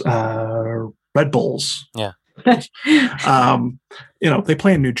it's Red Bulls. Yeah. They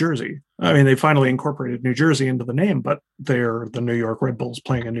play in New Jersey. I mean, they finally incorporated New Jersey into the name, but they're the New York Red Bulls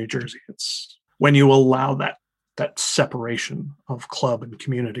playing in New Jersey. It's when you allow that separation of club and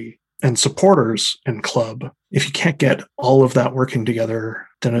community and supporters and club, if you can't get all of that working together,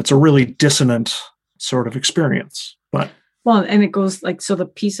 then it's a really dissonant sort of experience. But and it goes so the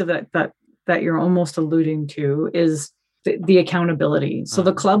piece of that you're almost alluding to is the accountability. So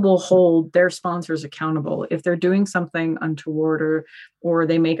the club will hold their sponsors accountable if they're doing something untoward or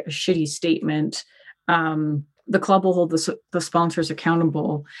they make a shitty statement. The club will hold the sponsors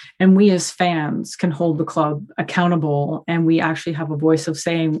accountable, and we as fans can hold the club accountable, and we actually have a voice of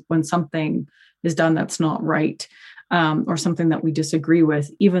saying when something is done that's not right, or something that we disagree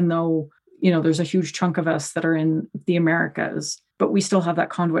with, even though there's a huge chunk of us that are in the Americas, but we still have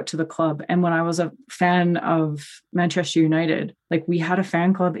that conduit to the club. And when I was a fan of Manchester United, we had a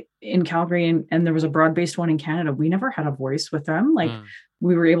fan club in Calgary and there was a broad-based one in Canada. We never had a voice with them.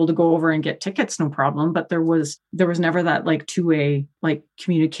 We were able to go over and get tickets, no problem. But there was never that two-way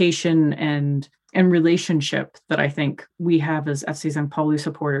communication and relationship that I think we have as FC St. Pauli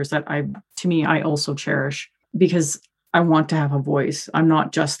supporters that I also cherish, because I want to have a voice. I'm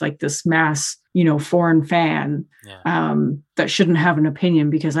not just this mass, foreign fan that shouldn't have an opinion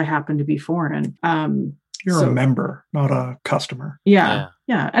because I happen to be foreign. You're a member, not a customer. Yeah.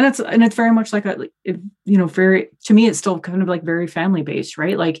 And it's very much very, to me, it's still kind of very family based,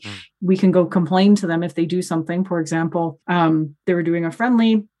 right? We can go complain to them if they do something. For example, they were doing a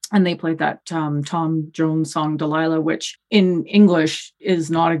friendly and they played that Tom Jones song Delilah, which in English is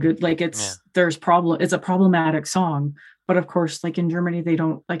not a good, it's a problematic song. But of course, in Germany, they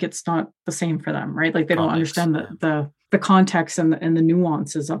don't, it's not the same for them, right? They don't understand the context and the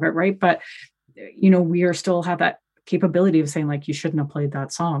nuances of it, right? But, we are still have that capability of saying you shouldn't have played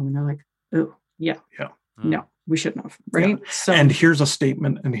that song. And they're like, oh, yeah. No, we shouldn't have, right? Yeah. So, and here's a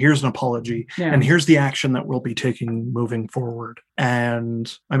statement, and here's an apology, and here's the action that we'll be taking moving forward.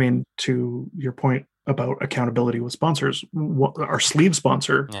 And to your point about accountability with sponsors, our sleeve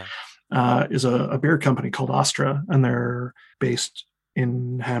sponsor is a beer company called Astra, and they're based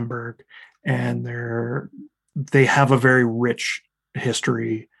in Hamburg, and they have a very rich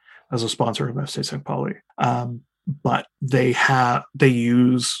history as a sponsor of FC St. Pauli. But they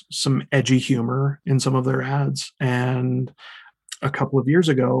use some edgy humor in some of their ads. And a couple of years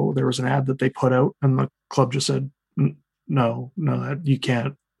ago, there was an ad that they put out, and the club just said, "No, you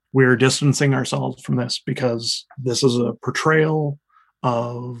can't. We're distancing ourselves from this because this is a portrayal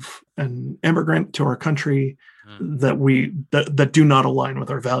of an immigrant to our country that do not align with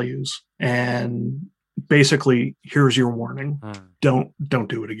our values. And basically, here's your warning: don't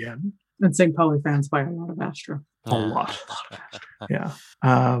do it again." And St. Pauli fans buy a lot of Astra. A lot. Yeah.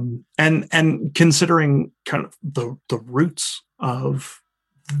 And considering kind of the roots of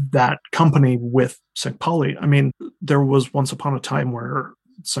that company with St. Pauli, I mean, there was once upon a time where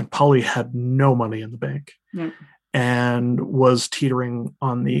St. Pauli had no money in the bank and was teetering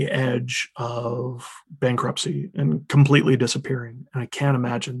on the edge of bankruptcy and completely disappearing. And I can't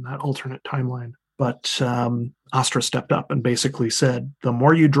imagine that alternate timeline. But Astra stepped up and basically said, the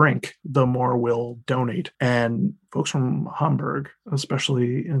more you drink, the more we'll donate. And folks from Hamburg,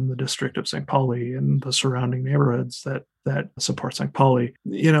 especially in the district of St. Pauli and the surrounding neighborhoods that support St. Pauli,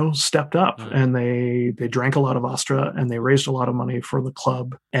 stepped up and they drank a lot of Astra and they raised a lot of money for the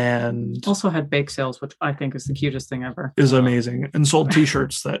club. And also had bake sales, which I think is the cutest thing ever. Is amazing. And sold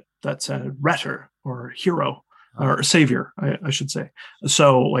T-shirts that said Retter or Hero or Savior, I should say.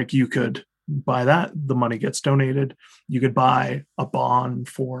 So like you could buy that, the money gets donated. You could buy a bond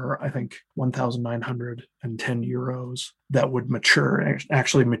for, I think, 1,910 euros that would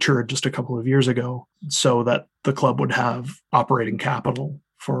actually matured just a couple of years ago, so that the club would have operating capital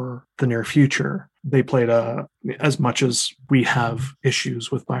for the near future. They played as much as we have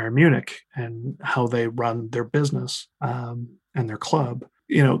issues with Bayern Munich and how they run their business and their club,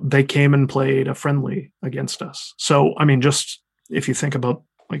 they came and played a friendly against us. So, I mean, just if you think about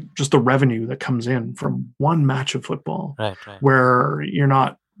like just the revenue that comes in from one match of football, right. where you're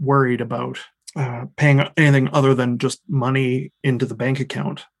not worried about paying anything other than just money into the bank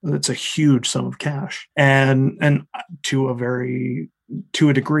account. It's a huge sum of cash. And to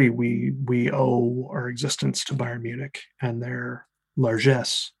a degree, we owe our existence to Bayern Munich and their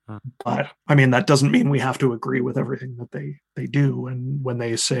largesse. But I mean, that doesn't mean we have to agree with everything that they do. And when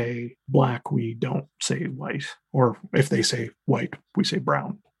they say black, we don't say white. Or if they say white, we say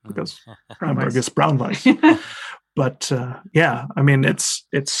brown, because Hamburg is brown rice. But I mean, it's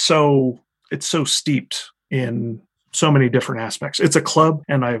so steeped in so many different aspects. It's a club,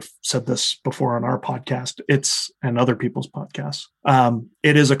 and I've said this before on our podcast, and other people's podcasts.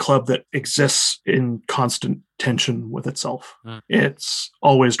 It is a club that exists in constant tension with itself. It's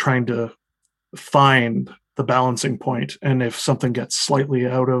always trying to find the balancing point, and if something gets slightly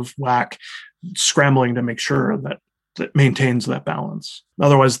out of whack, scrambling to make sure that it maintains that balance.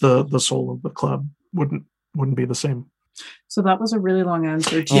 Otherwise, the soul of the club wouldn't be the same. So that was a really long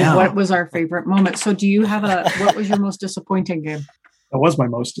answer to what was our favorite moment. So do you have what was your most disappointing game? That was my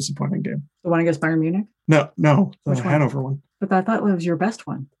most disappointing game. The one against Bayern Munich? No, the Hanover one. But I thought it was your best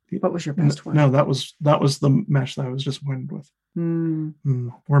one. What was your best one? No, that was the match that I was disappointed with.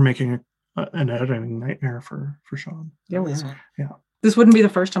 We're making an editing nightmare for Sean. Yeah, we are. Yeah. This wouldn't be the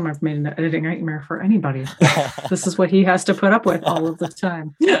first time I've made an editing nightmare for anybody. This is what he has to put up with all of the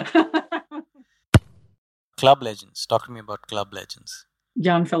time. Club legends. Talk to me about club legends.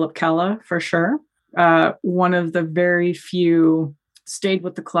 Jan-Philipp Kalla, for sure. One of the very few stayed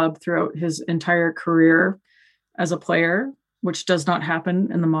with the club throughout his entire career as a player, which does not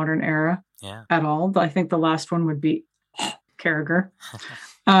happen in the modern era at all. I think the last one would be Carragher.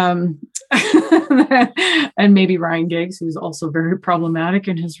 And maybe Ryan Giggs, who's also very problematic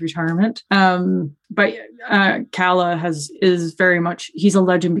in his retirement. But Kalla is very much, he's a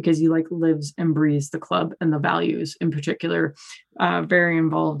legend because he lives and breathes the club and the values in particular. Very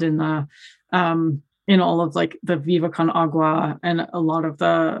involved in the in all of the Viva Con Agua and a lot of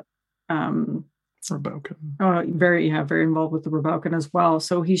the Rabauken. Very involved with the Rabauken as well.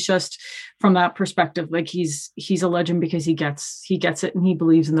 So he's just, from that perspective, he's a legend because he gets it and he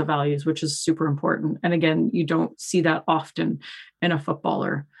believes in the values, which is super important. And again, you don't see that often in a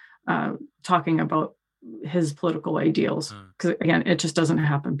footballer talking about his political ideals, because again, it just doesn't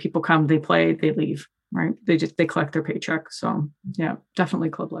happen. People come, they play, they leave, right? They collect their paycheck. So yeah, definitely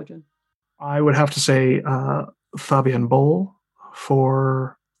club legend. I would have to say Fabian Boll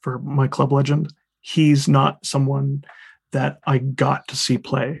for my club legend. He's not someone that I got to see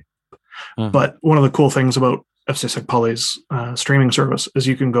play. But one of the cool things about FC St. Pauli's streaming service is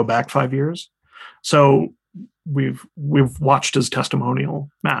you can go back 5 years. So we've watched his testimonial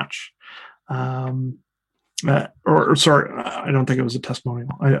match. or sorry, I don't think it was a testimonial.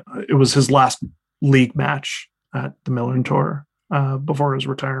 It was his last league match at the Millerntor before his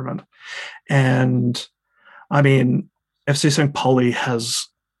retirement. And I mean, FC St. Pauli has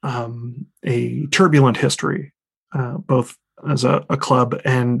a turbulent history, both as a club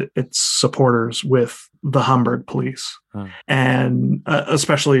and its supporters with the Hamburg police. And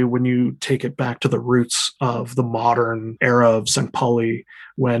especially when you take it back to the roots of the modern era of St. Pauli,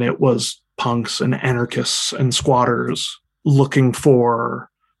 when it was punks and anarchists and squatters looking for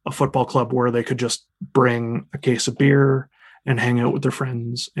a football club where they could just bring a case of beer and hang out with their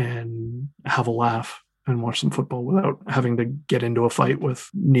friends and have a laugh and watch some football without having to get into a fight with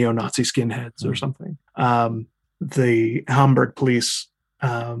neo-Nazi skinheads or something. The Hamburg police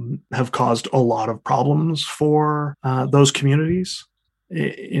have caused a lot of problems for those communities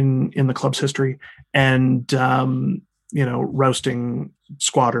in the club's history, and rousting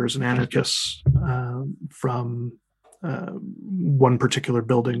squatters and anarchists from one particular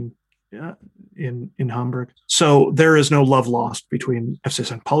building in Hamburg. So there is no love lost between FC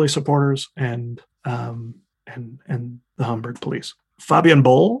St. Pauli supporters and the Hamburg police. Fabian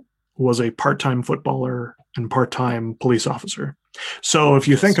Boll was a part-time footballer and part-time police officer. So if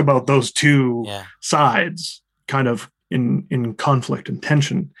you think about those two sides kind of in conflict and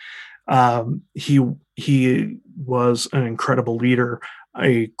tension, he was an incredible leader,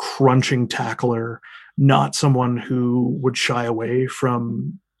 a crunching tackler, not someone who would shy away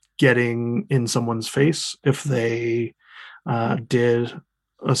from getting in someone's face if they did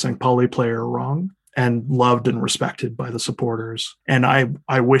a St. Pauli player wrong, and loved and respected by the supporters. And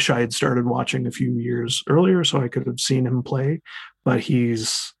I wish I had started watching a few years earlier so I could have seen him play, but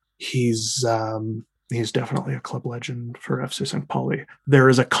he's definitely a club legend for FC St. Pauli. There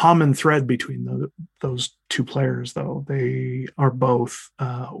is a common thread between those two players, though. They are both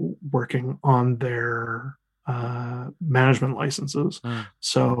working on their management licenses.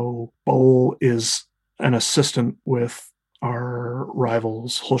 So Boll is an assistant with our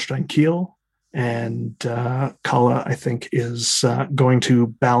rivals Holstein Kiel, and Kala, I think, is going to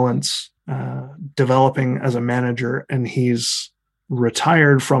balance developing as a manager, and he's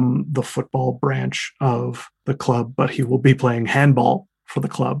retired from the football branch of the club, but he will be playing handball for the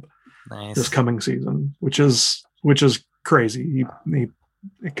club this coming season, which is crazy.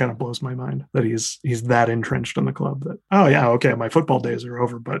 It kind of blows my mind that he's that entrenched in the club that, oh yeah, okay, my football days are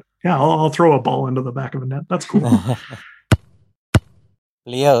over, but yeah, I'll throw a ball into the back of a net. That's cool.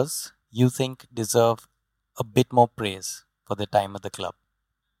 Players you think deserve a bit more praise for their time at the club?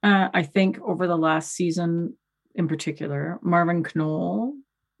 I think over the last season in particular, Marvin Knoll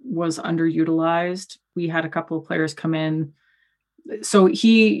was underutilized. We had a couple of players come in. So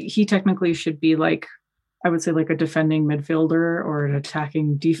he technically should be like, I would say, like a defending midfielder or an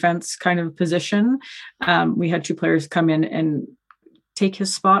attacking defense kind of position. We had two players come in and take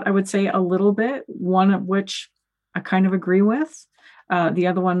his spot, I would say, a little bit, one of which I kind of agree with. The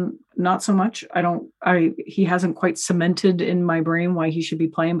other one, not so much. He hasn't quite cemented in my brain why he should be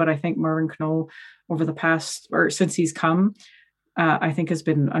playing, but I think Marvin Knoll over the past, or since he's come, I think has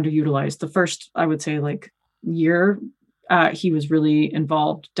been underutilized. The first, I would say, like year, he was really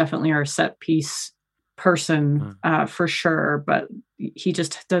involved, definitely our set piece person for sure, but he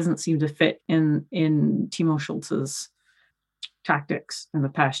just doesn't seem to fit in Timo Schultz's tactics in the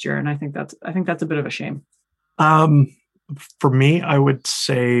past year. And I think that's a bit of a shame. For me, I would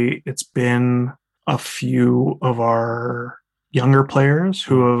say it's been a few of our younger players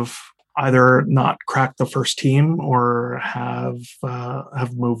who have either not cracked the first team or have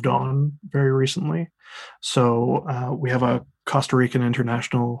moved on very recently. So we have a Costa Rican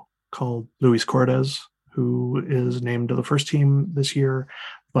international called Luis Cordes, who is named to the first team this year,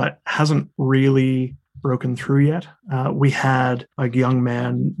 but hasn't really broken through yet. We had a young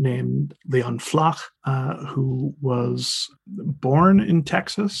man named Leon Flach, who was born in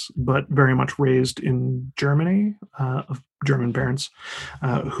Texas, but very much raised in Germany, of German parents,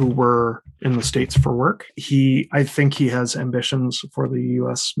 who were in the States for work. I think he has ambitions for the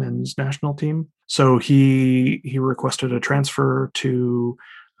U.S. men's national team. So he requested a transfer to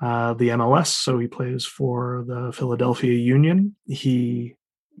the MLS, so he plays for the Philadelphia Union.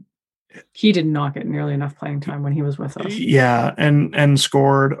 He did not get nearly enough playing time when he was with us. Yeah, and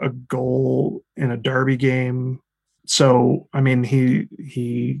scored a goal in a derby game. So I mean,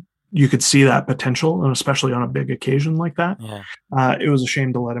 you could see that potential, and especially on a big occasion like that. Yeah. It was a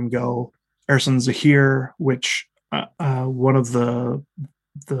shame to let him go. Ersan Zahir, which one of the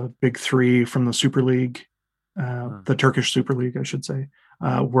big three from the Super League, the Turkish Super League, I should say,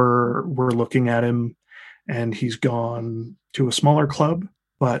 we're looking at him, and he's gone to a smaller club,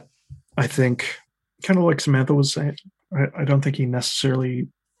 but I think kind of like Samantha was saying, I don't think he necessarily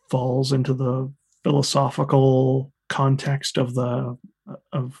falls into the philosophical context of the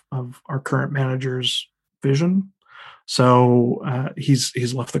of our current manager's vision. So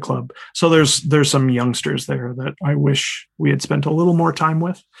he's left the club. So there's some youngsters there that I wish we had spent a little more time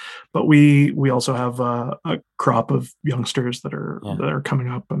with, but we also have a crop of youngsters that are coming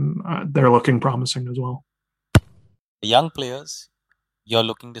up, and they're looking promising as well. Young players you're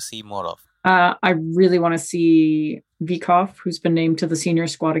looking to see more of? I really want to see Vikov, who's been named to the senior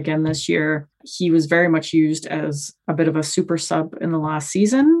squad again this year. He was very much used as a bit of a super sub in the last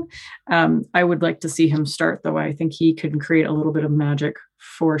season. I would like to see him start, though. I think he can create a little bit of magic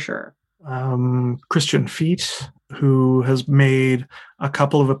for sure. Christian Feet, who has made a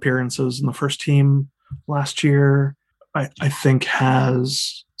couple of appearances in the first team last year, I think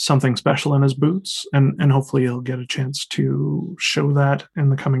has something special in his boots, and hopefully he'll get a chance to show that in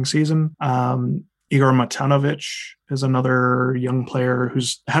the coming season. Igor Matanovic is another young player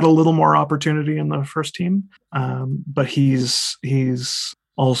who's had a little more opportunity in the first team, but he's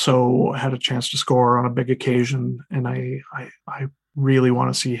also had a chance to score on a big occasion, and I really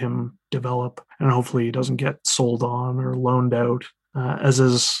want to see him develop, and hopefully he doesn't get sold on or loaned out, as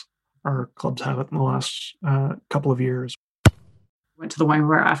is our clubs have it in the last couple of years. Went to the wine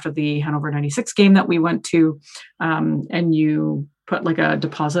bar after the Hanover 96 game that we went to, and you put like a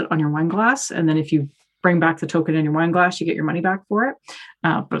deposit on your wine glass, and then if you bring back the token in your wine glass, you get your money back for it.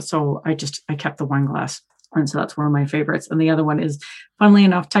 But so I kept the wine glass, and so that's one of my favorites. And the other one is, funnily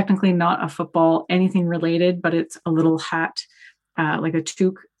enough, technically not a football anything related, but it's a little hat, like a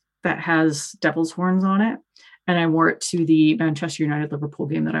toque that has devil's horns on it. And I wore it to the Manchester United Liverpool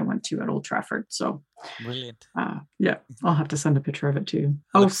game that I went to at Old Trafford. So brilliant. Yeah, I'll have to send a picture of it too.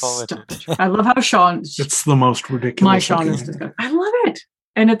 I love how Sean. It's the most ridiculous. My Sean is disgusting. I love it,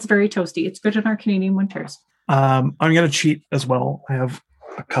 and it's very toasty. It's good in our Canadian winters. I'm going to cheat as well. I have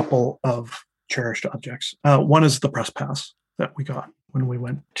a couple of cherished objects. One is the press pass that we got when we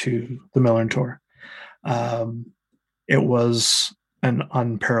went to the Millern Tour. It was an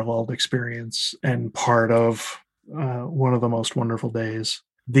unparalleled experience and part of one of the most wonderful days.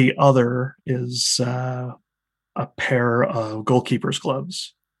 The other is a pair of goalkeeper's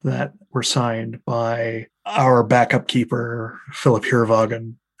gloves that were signed by our backup keeper, Philip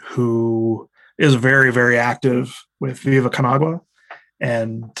Hirvagen, who is very, very active with Viva Conagua.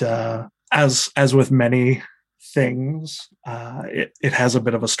 And as with many things, it has a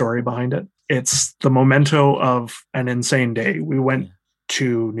bit of a story behind it. It's the memento of an insane day. We went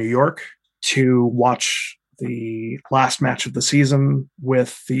to New York to watch the last match of the season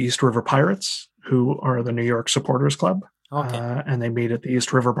with the East River Pirates, who are the New York Supporters Club. Okay. And they meet at the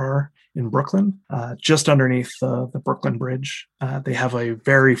East River Bar in Brooklyn, just underneath the Brooklyn Bridge. They have a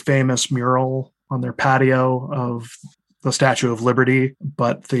very famous mural on their patio of the Statue of Liberty,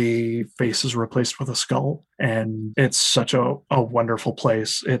 but the face is replaced with a skull. And it's such a wonderful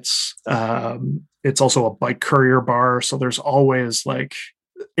place. It's also a bike courier bar. So there's always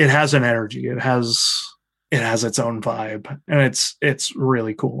it has an energy. It has its own vibe, and it's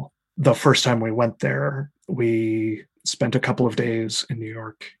really cool. The first time we went there, we spent a couple of days in New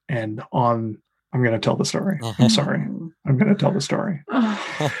York, and I'm going to tell the story. I'm sorry. I'm going to tell the story.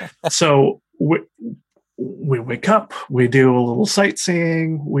 So we wake up, we do a little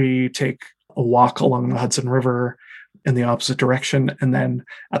sightseeing, we take a walk along the Hudson River in the opposite direction. And then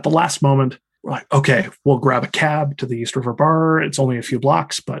at the last moment, we're like, okay, we'll grab a cab to the East River Bar. It's only a few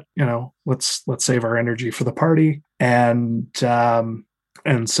blocks, but let's save our energy for the party. And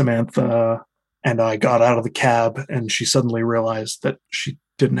Samantha and I got out of the cab, and she suddenly realized that she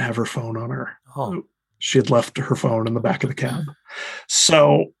didn't have her phone on her. Oh. She had left her phone in the back of the cab.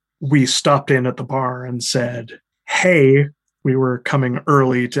 So we stopped in at the bar and said, hey, we were coming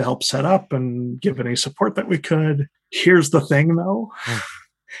early to help set up and give any support that we could. Here's the thing, though.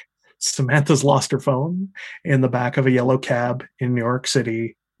 Samantha's lost her phone in the back of a yellow cab in New York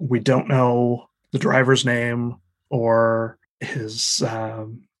City. We don't know the driver's name or his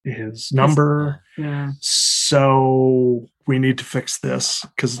number. Yeah. So we need to fix this,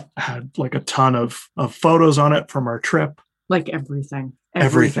 because it had a ton of photos on it from our trip. Everything.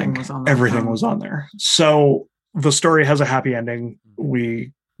 Everything was on there. So the story has a happy ending.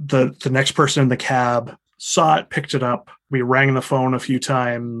 The next person in the cab saw it, picked it up. We rang the phone a few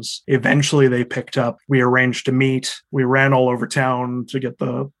times. Eventually they picked up. We arranged to meet. We ran all over town to get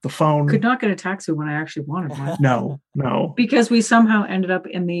the phone. Could not get a taxi when I actually wanted one. No. Because we somehow ended up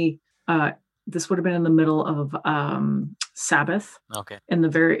in the this would have been in the middle of Sabbath. Okay. In the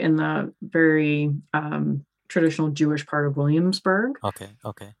very traditional Jewish part of Williamsburg. Okay.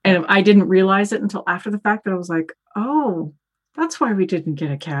 And I didn't realize it until after the fact that I was like, oh, that's why we didn't get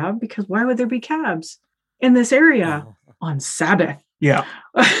a cab, because why would there be cabs in this area on Sabbath? Yeah.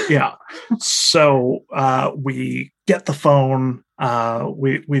 So we get the phone.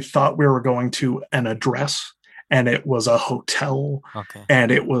 We thought we were going to an address, and it was a hotel. Okay.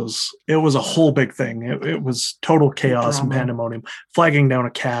 And it was a whole big thing. It was total chaos and pandemonium. Flagging down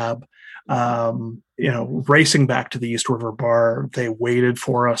a cab, racing back to the East River Bar. They waited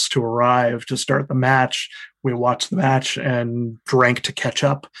for us to arrive to start the match. We watched the match and drank to catch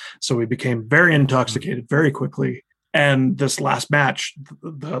up. So we became very intoxicated very quickly. And this last match,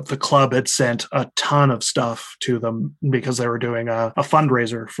 the club had sent a ton of stuff to them because they were doing a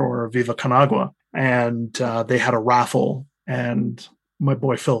fundraiser for Viva Conagua. And they had a raffle. And my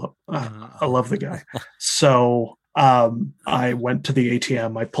boy Philip, I love the guy. So I went to the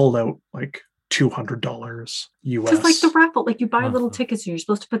ATM. I pulled out like $200 US. Because like the raffle, like you buy little tickets and you're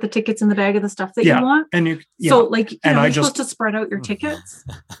supposed to put the tickets in the bag of the stuff that you want. And so like, you're supposed to spread out your tickets.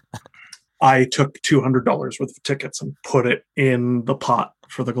 I took $200 worth of tickets and put it in the pot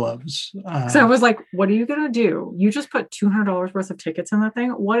for the gloves. So I was like, what are you going to do? You just put $200 worth of tickets in that thing.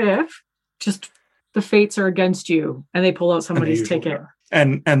 What if just the fates are against you and they pull out somebody's ticket?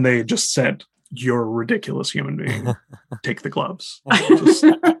 And they just said, you're a ridiculous human being. Take the gloves. Just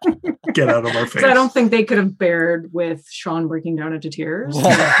get out of our face. So I don't think they could have bared with Sean breaking down into tears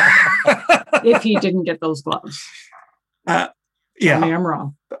if he didn't get those gloves. Tell me I'm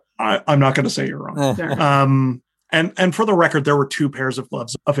wrong. I'm not going to say you're wrong. And for the record, there were 2 pairs of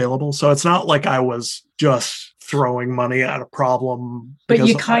gloves available. So it's not like I was just throwing money at a problem. But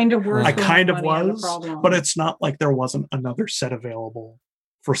you kind of were. I kind of was. But it's not like there wasn't another set available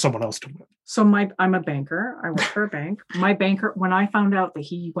for someone else to win. So I'm a banker. I work for a bank. My banker, when I found out that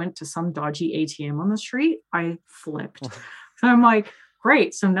he went to some dodgy ATM on the street, I flipped. So I'm like,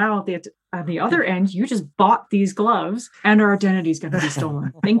 great. So now at the other end, you just bought these gloves and our identity is going to be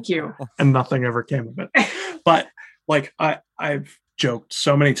stolen. Thank you. And nothing ever came of it. But like I've joked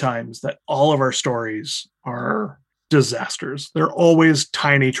so many times that all of our stories are disasters. They're always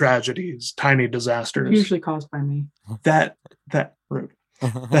tiny tragedies, tiny disasters. Usually caused by me. That rude.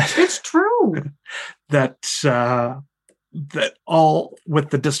 It's true. That all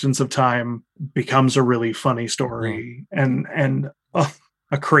with the distance of time becomes a really funny story and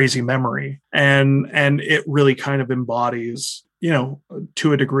a crazy memory. And it really kind of embodies,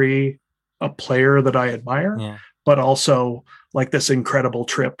 to a degree, a player that I admire, but also like this incredible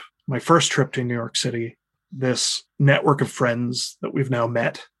trip, my first trip to New York City, this network of friends that we've now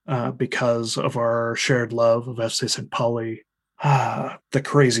met because of our shared love of FC St. Pauli. The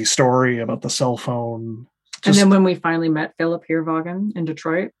crazy story about the cell phone. And then when we finally met Philip Heerwagen in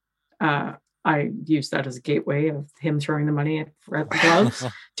Detroit, I used that as a gateway of him throwing the money at the gloves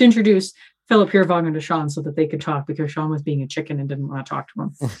to introduce Philip Heerwagen to Sean so that they could talk, because Sean was being a chicken and didn't want to talk to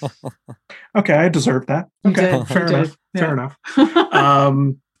him. Okay, I deserved that. Okay, fair enough. Fair enough.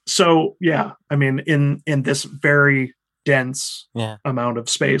 So yeah, I mean, in this very dense amount of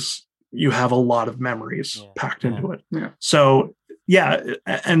space, you have a lot of memories packed into it. Yeah. So yeah,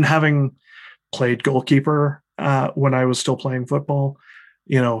 and having played goalkeeper when I was still playing football,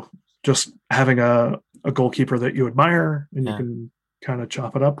 just having a goalkeeper that you admire and you can kind of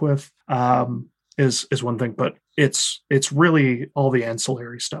chop it up with is one thing, but it's really all the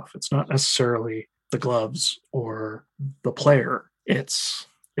ancillary stuff. It's not necessarily the gloves or the player. It's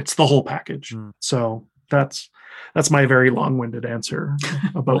the whole package. So that's my very long-winded answer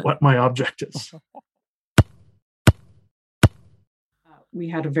about what my object is. We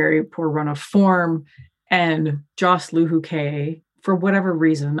had a very poor run of form, and Joss Luhuke, for whatever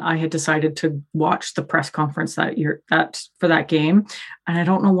reason, I had decided to watch the press conference for that game. And I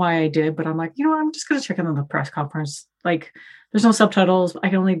don't know why I did, but I'm like, I'm just going to check in on the press conference. Like, there's no subtitles. I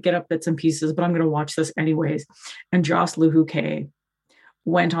can only get up bits and pieces, but I'm going to watch this anyways. And Joss Luhuke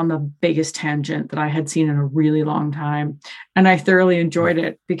went on the biggest tangent that I had seen in a really long time. And I thoroughly enjoyed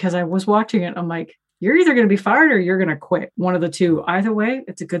it because I was watching it. I'm like, you're either going to be fired or you're going to quit. One of the two. Either way,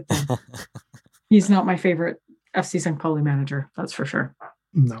 it's a good thing. He's not my favorite FC St. Pauli manager. That's for sure.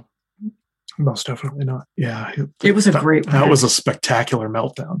 No, most definitely not. Yeah. It was a great That was a spectacular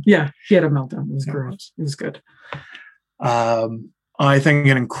meltdown. Yeah. He had a meltdown. It was great. It was good. I think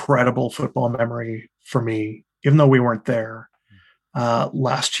an incredible football memory for me, even though we weren't there,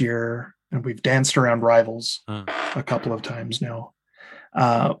 last year, and we've danced around rivals a couple of times now,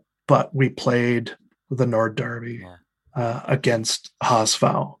 but we played the Nord Derby against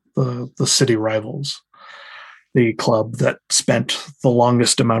HSV, the city rivals, the club that spent the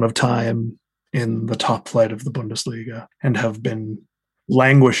longest amount of time in the top flight of the Bundesliga and have been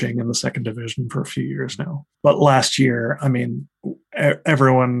languishing in the second division for a few years now. But last year, I mean,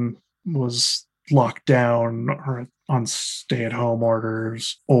 everyone was locked down or on stay-at-home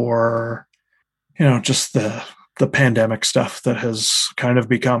orders, or just the pandemic stuff that has kind of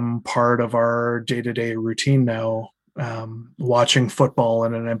become part of our day-to-day routine now, watching football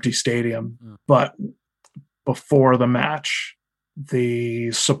in an empty stadium. But before the match,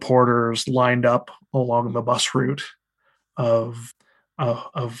 the supporters lined up along the bus route of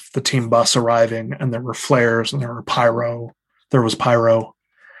the team bus arriving, and there were flares and there was pyro,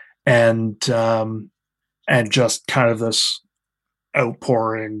 and just kind of this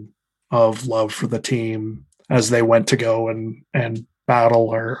outpouring of love for the team as they went to go and battle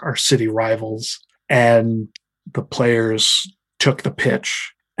our city rivals. And the players took the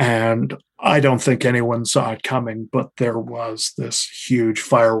pitch, and I don't think anyone saw it coming, but there was this huge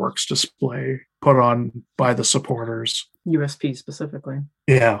fireworks display put on by the supporters. USP specifically.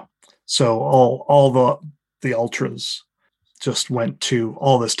 Yeah. So all the ultras just went to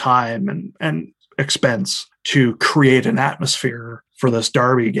all this time and expense to create an atmosphere for this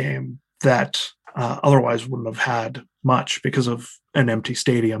derby game that otherwise wouldn't have had much because of an empty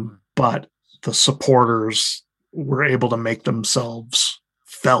stadium. But the supporters were able to make themselves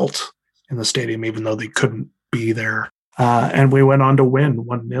felt in the stadium, even though they couldn't be there. And we went on to win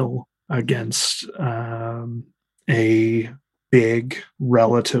 1-0 against a big,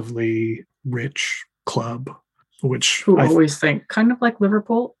 relatively rich club, which who always think, kind of like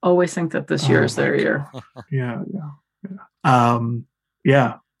Liverpool, always think that this year is their year. Yeah.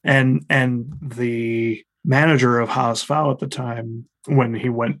 And the manager of HSV at the time, when he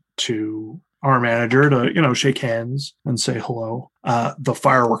went to our manager to, shake hands and say hello, the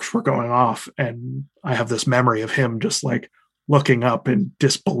fireworks were going off. And I have this memory of him just like looking up in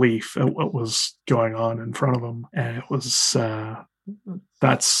disbelief at what was going on in front of him. And it was,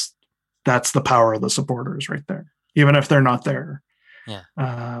 that's the power of the supporters right there. Even if they're not there,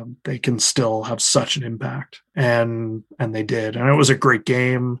 they can still have such an impact. And they did. And it was a great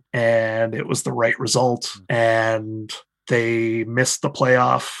game, and it was the right result. And they missed the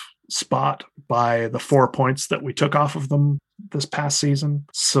playoff spot by the 4 points that we took off of them this past season.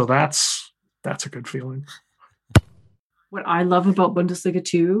 So that's a good feeling. What I love about Bundesliga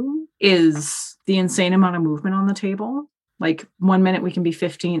 2 is the insane amount of movement on the table. Like 1 minute we can be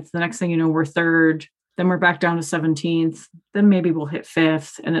 15th. The next thing you know, we're 3rd. Then we're back down to 17th. Then maybe we'll hit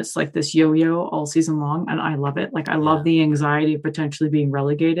 5th. And it's like this yo-yo all season long. And I love it. Like I love the anxiety of potentially being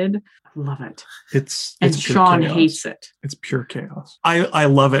relegated. I love it. It's Sean chaos. hates it. It's pure chaos. I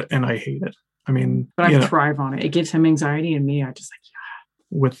love it and I hate it. I mean, but I thrive on it. It gives him anxiety, and me, I just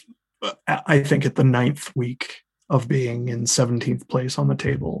with, I think at the 9th week of being in 17th place on the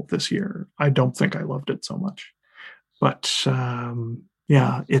table this year, I don't think I loved it so much. But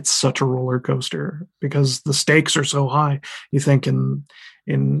it's such a roller coaster because the stakes are so high. You think in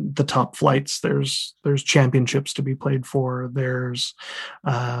the top flights, there's championships to be played for. There's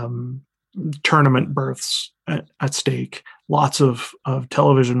tournament berths at stake, lots of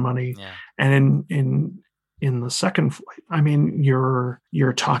television money. Yeah. And in the second flight, I mean,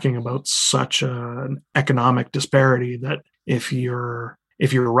 you're talking about such an economic disparity that if you're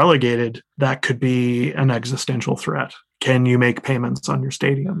relegated, that could be an existential threat. Can you make payments on your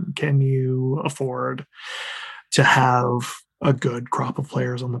stadium? Can you afford to have a good crop of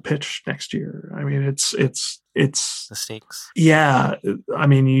players on the pitch next year? I mean, it's the stakes. Yeah. I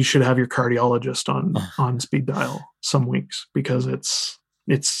mean, you should have your cardiologist on speed dial some weeks, because it's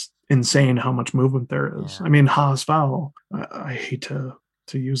insane how much movement there is. Yeah. I mean, HSV, I hate to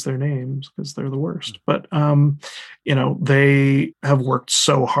use their names because they're the worst, but they have worked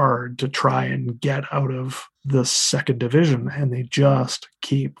so hard to try and get out of the second division, and they just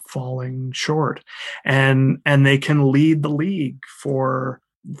keep falling short, and they can lead the league for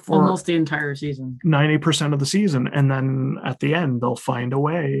almost the entire season, 90% of the season, and then at the end they'll find a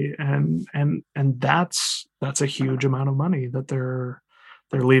way, and that's a huge amount of money that they're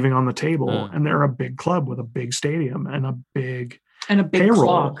leaving on the table. And they're a big club with a big stadium and a big payroll.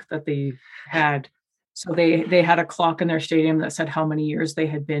 Clock that they had. So they had a clock in their stadium that said how many years they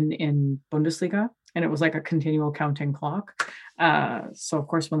had been in Bundesliga, and it was like a continual counting clock. So of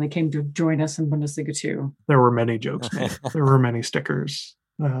course, when they came to join us in Bundesliga 2, there were many jokes made. There were many stickers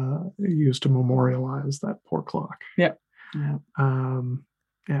used to memorialize that poor clock. Yeah.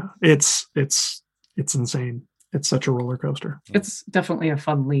 It's insane. It's such a roller coaster. It's definitely a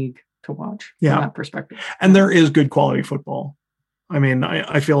fun league to watch from that perspective. And there is good quality football. I mean,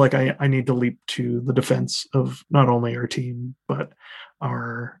 I feel like I need to leap to the defense of not only our team, but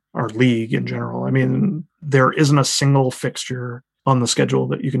our our league in general. I mean, there isn't a single fixture on the schedule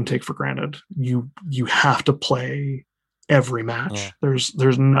that you can take for granted. You have to play every match. Yeah.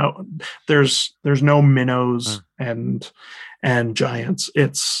 There's no minnows and giants.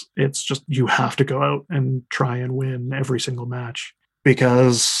 It's just you have to go out and try and win every single match,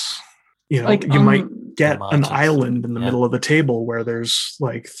 because you might get an island in the middle of the table where there's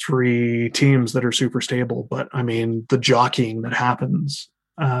like 3 teams that are super stable, but I mean the jockeying that happens,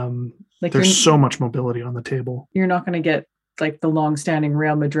 there's so much mobility on the table. You're not going to get like the long-standing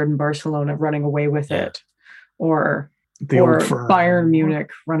Real Madrid and Barcelona running away with it, or old firm, Bayern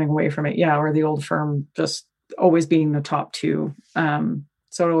Munich running away from it, or the old firm just always being the top 2.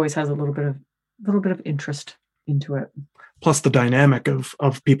 So it always has a little bit of interest into it. Plus the dynamic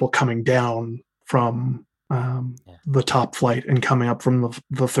of people coming down from the top flight and coming up from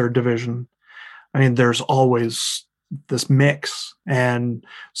the 3rd division. I mean, there's always this mix, and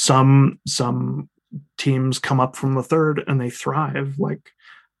some teams come up from the 3rd and they thrive. Like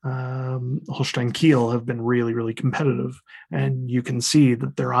Holstein Kiel have been really, really competitive, and you can see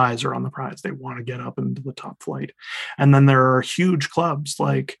that their eyes are on the prize. They want to get up into the top flight. And then there are huge clubs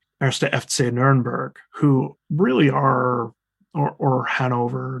like Erste FC Nuremberg, who really are, or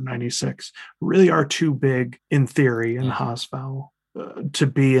Hanover 96, really are too big in theory in HSV to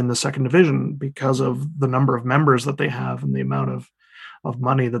be in the 2nd division, because of the number of members that they have and the amount of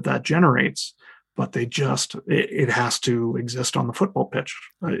money that generates. But it has to exist on the football pitch.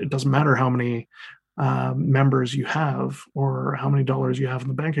 It doesn't matter how many members you have or how many dollars you have in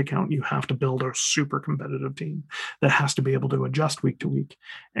the bank account. You have to build a super competitive team that has to be able to adjust week to week,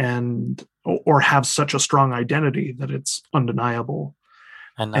 or have such a strong identity that it's undeniable.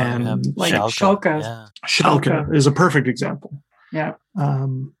 And like Schalke. Yeah. Schalke is a perfect example. Yeah,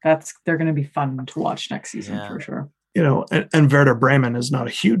 they're going to be fun to watch next season for sure. And Werder Bremen is not a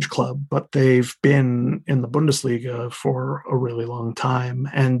huge club, but they've been in the Bundesliga for a really long time,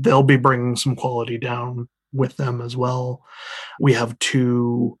 and they'll be bringing some quality down with them as well. We have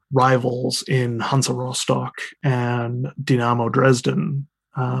 2 rivals in Hansa Rostock and Dynamo Dresden.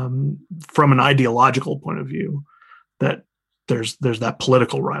 From an ideological point of view, that there's that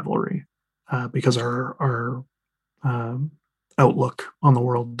political rivalry, because our outlook on the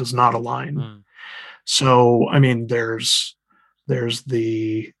world does not align. So, I mean, there's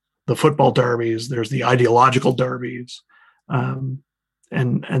the football derbies, there's the ideological derbies, and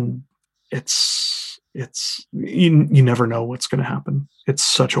it's you never know what's going to happen. It's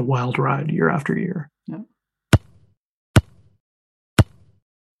such a wild ride year after year. Yeah.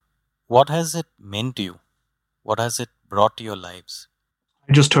 What has it meant to you? What has it brought to your lives?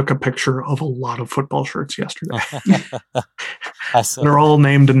 I just took a picture of a lot of football shirts yesterday. They're all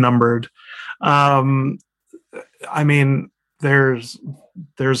named and numbered. I mean, there's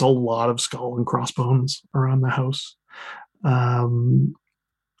a lot of skull and crossbones around the house. I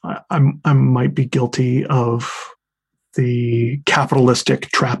might be guilty of the capitalistic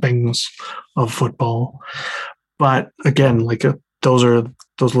trappings of football, but again, like those are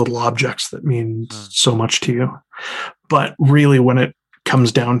those little objects that mean so much to you. But really, when it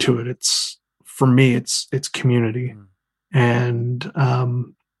comes down to it, it's community, and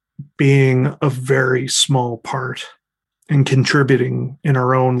being a very small part and contributing in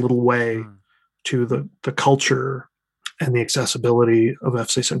our own little way to the culture and the accessibility of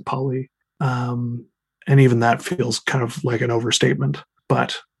FC St. Pauli. And even that feels kind of like an overstatement.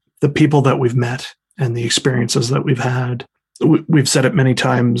 But the people that we've met and the experiences that we've had, we've said it many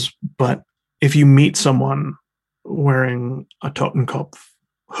times, but if you meet someone wearing a Totenkopf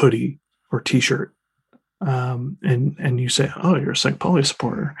hoodie or t-shirt, and you say, "Oh, you're a St. Pauli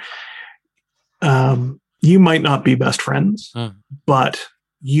supporter," you might not be best friends, but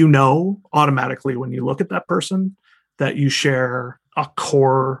automatically when you look at that person that you share a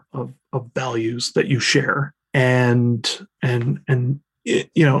core of values that you share, and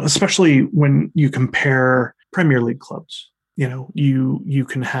especially when you compare Premier League clubs, you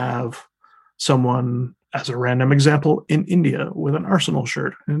can have someone, as a random example, in India with an Arsenal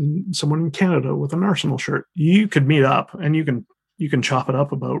shirt and someone in Canada with an Arsenal shirt. You could meet up and you can chop it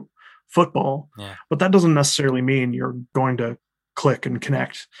up about football, but that doesn't necessarily mean you're going to click and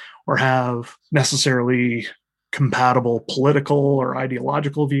connect or have necessarily compatible political or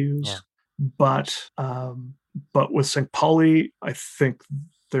ideological views. But with St. Pauli, I think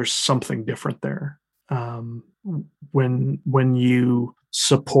there's something different there. When you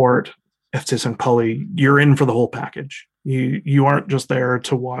support FC St. Pauli, you're in for the whole package. You aren't just there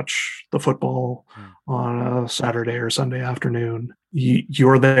to watch the football on a Saturday or Sunday afternoon.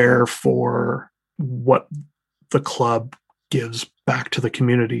 You're there for what the club gives back to the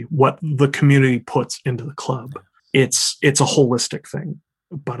community, what the community puts into the club. It's a holistic thing,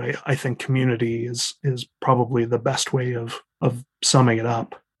 but I think community is probably the best way of summing it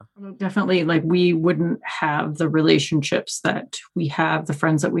up. Definitely, like we wouldn't have the relationships that we have, the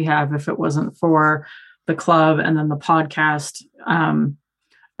friends that we have, if it wasn't for the club and then the podcast. And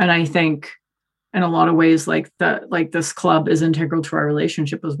I think in a lot of ways, like this club is integral to our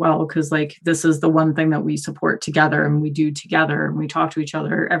relationship as well, because like this is the one thing that we support together and we do together, and we talk to each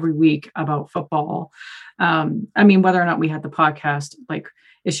other every week about football. I mean, whether or not we had the podcast, like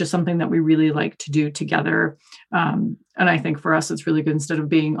it's just something that we really like to do together. And I think for us, it's really good instead of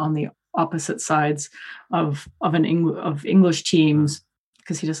being on the opposite sides of English teams,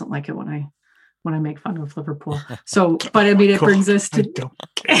 because he doesn't like it when I make fun of Liverpool. So, but I mean, it brings us to. I don't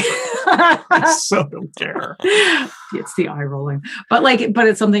care. I so don't care. It's the eye rolling, but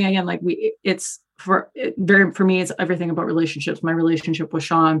it's something again. Like for me, it's everything about relationships. My relationship with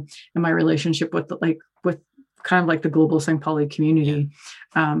Sean and my relationship with kind of like the global St. Pauli community.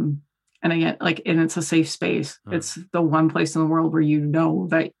 And again, and it's a safe space. It's the one place in the world where you know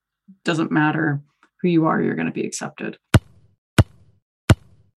that doesn't matter who you are, you're going to be accepted.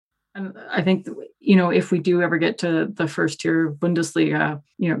 And I think, if we do ever get to the first tier of Bundesliga,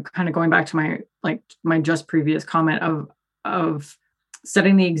 kind of going back to my just previous comment of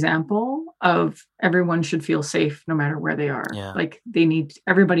setting the example of everyone should feel safe no matter where they are. Yeah.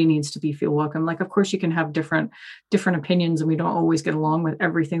 Everybody needs to feel welcome. Like, of course you can have different opinions and we don't always get along with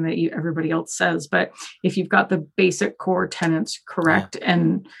everything that everybody else says. But if you've got the basic core tenets correct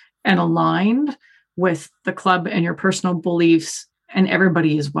and aligned with the club and your personal beliefs, and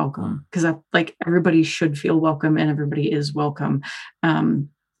everybody is welcome, because everybody should feel welcome and everybody is welcome. And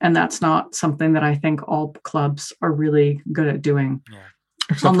that's not something that I think all clubs are really good at doing. Yeah.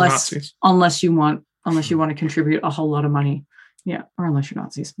 Except unless you want to contribute a whole lot of money. Yeah. Or unless you're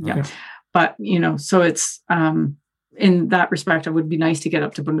Nazis. Yeah. Okay. But, so it's, in that respect, it would be nice to get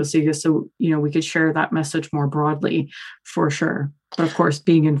up to Bundesliga. So, we could share that message more broadly for sure. But of course,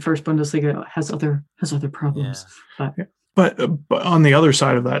 being in first Bundesliga has other problems. Yeah. But on the other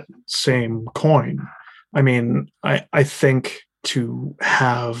side of that same coin, I mean, I think to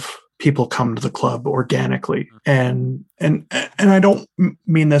have people come to the club organically, and I don't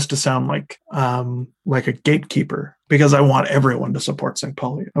mean this to sound like a gatekeeper, because I want everyone to support St.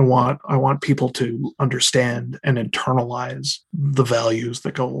 Pauli. I want people to understand and internalize the values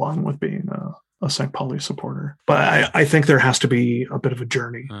that go along with being a St. Pauli supporter. But I think there has to be a bit of a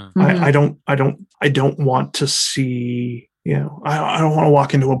journey. Mm-hmm. I don't want to see, I don't want to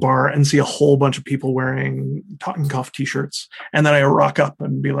walk into a bar and see a whole bunch of people wearing Tottenham t-shirts. And then I rock up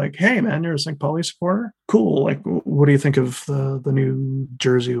and be like, hey man, you're a St. Pauli supporter? Cool. Like, what do you think of the new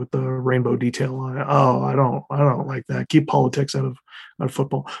jersey with the rainbow detail on it? Oh, I don't like that. Keep politics out of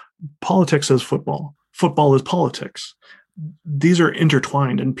football. Politics is football. Football is politics. These are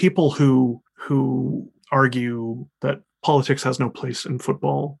intertwined, and people who argue that politics has no place in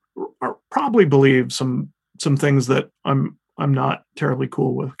football probably believe some things that I'm not terribly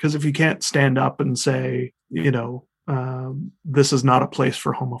cool with. Because if you can't stand up and say, this is not a place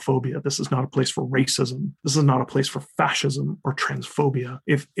for homophobia, this is not a place for racism, this is not a place for fascism or transphobia.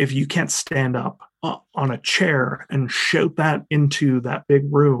 If you can't stand up on a chair and shout that into that big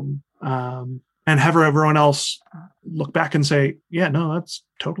room, and have everyone else look back and say, yeah, no, that's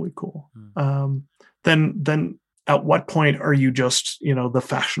totally cool. Then at what point are you just, the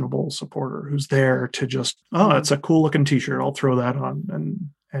fashionable supporter who's there to just, it's a cool looking t-shirt, I'll throw that on.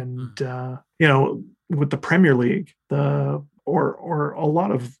 And with the Premier League, or a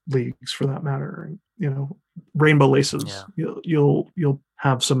lot of leagues for that matter, rainbow laces, you'll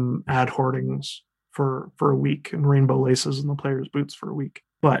have some ad hoardings for a week, and rainbow laces in the players' boots for a week.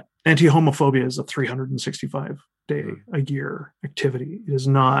 But anti-homophobia is a 365-day a year activity. It is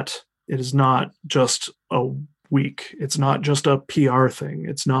not just a week. It's not just a PR thing.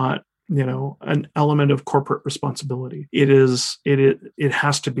 It's not, an element of corporate responsibility. It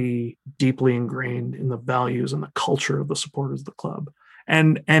has to be deeply ingrained in the values and the culture of the supporters of the club,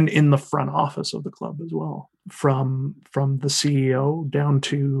 and in the front office of the club as well, from the CEO down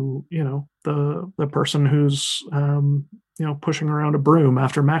to, the person who's, pushing around a broom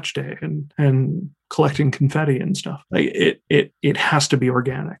after match day and collecting confetti and stuff. Like it has to be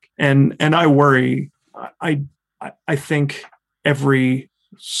organic. And I worry, I think every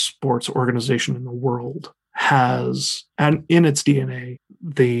sports organization in the world has, and in its DNA,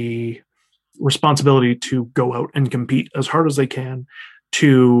 the responsibility to go out and compete as hard as they can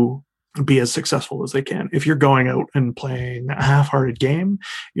to be as successful as they can. If you're going out and playing a half-hearted game,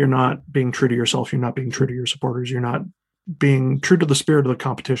 you're not being true to yourself. You're not being true to your supporters. You're not being true to the spirit of the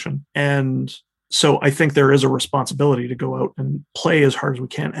competition. And so I think there is a responsibility to go out and play as hard as we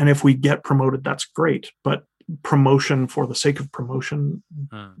can. And if we get promoted, that's great. But promotion for the sake of promotion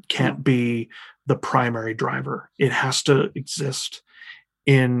can't be the primary driver. It has to exist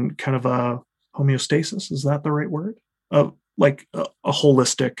in kind of a homeostasis. Is that the right word? Like a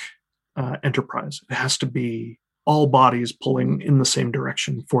holistic enterprise. It has to be all bodies pulling in the same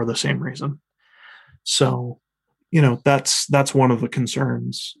direction for the same reason. So, that's one of the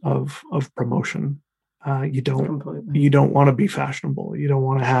concerns of promotion. You don't want to be fashionable. You don't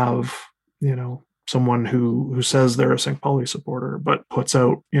want to have, someone who says they're a St. Pauli supporter, but puts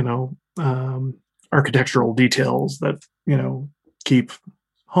out, architectural details that, keep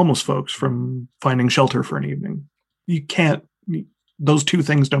homeless folks from finding shelter for an evening. You can't, those two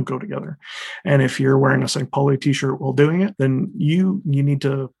things don't go together. And if you're wearing a St. Pauli t-shirt while doing it, then you need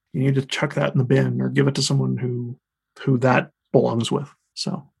to chuck that in the bin or give it to someone who that belongs with.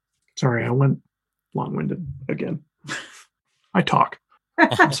 So sorry, I went long-winded again. I talk.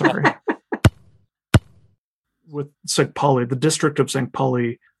 I'm sorry. With St. Pauli, the district of St.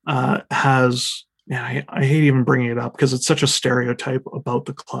 Pauli has, and I hate even bringing it up because it's such a stereotype about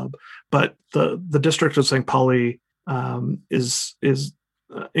the club, but the district of St. Pauli is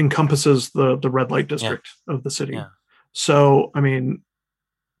encompasses the red light district of the city. Yeah. So, I mean,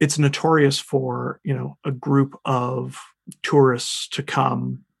 it's notorious for, a group of tourists to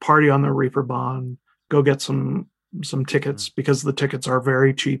come party on the Reeperbahn, go get some tickets because the tickets are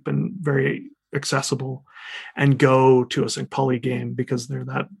very cheap and very accessible, and go to a St. Pauli game because they're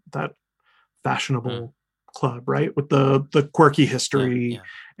that fashionable club, right? With the quirky history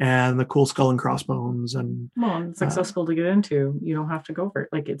and the cool skull and crossbones, and it's accessible to get into. You don't have to go for it.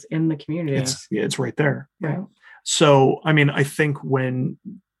 Like, it's in the community. It's right there. Right. So, I mean, I think when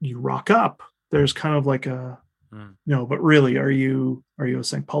you rock up, there's kind of like no, but really, are you a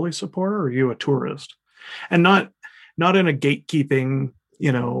St. Pauli supporter, or are you a tourist? And not in a gatekeeping,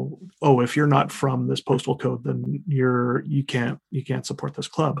 if you're not from this postal code, then you can't support this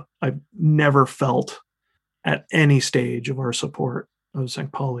club. I've never felt at any stage of our support of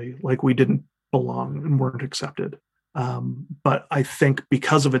St. Pauli like we didn't belong and weren't accepted. But I think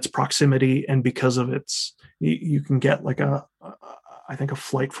because of its proximity and because of its, you can get like I think a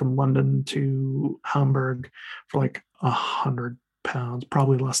flight from London to Hamburg for like £100,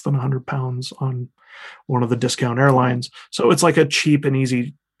 probably less than £100 on one of the discount airlines. So it's like a cheap and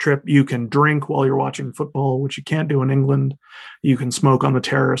easy trip. You can drink while you're watching football, which you can't do in England. You can smoke on the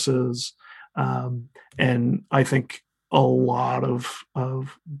terraces. And I think a lot of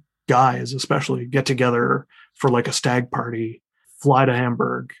guys especially get together for like a stag party, fly to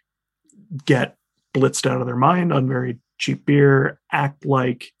Hamburg, get blitzed out of their mind on very cheap beer, act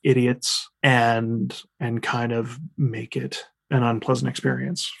like idiots, and kind of make it an unpleasant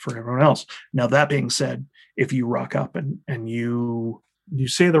experience for everyone else. Now, that being said, if you rock up and you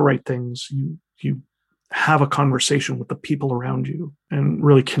say the right things, you have a conversation with the people around you and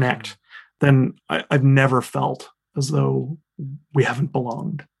really connect, then I've never felt as though we haven't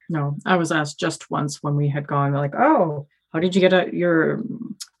belonged. No, I was asked just once when we had gone, like, oh, how did you get your,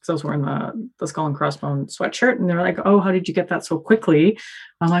 because I was wearing the skull and crossbone sweatshirt, and they're like, oh, how did you get that so quickly?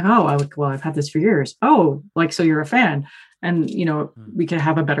 I'm like, oh, I've had this for years. Oh, like, so you're a fan. And, we could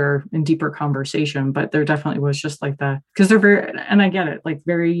have a better and deeper conversation, but there definitely was just like that, because they're very, and I get it, like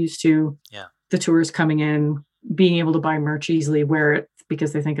very used to the tourists coming in, being able to buy merch easily, wear it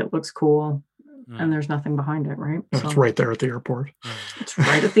because they think it looks cool. And there's nothing behind it, right? It's right there at the airport. It's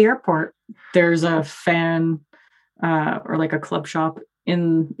right at the airport. There's a fan or like a club shop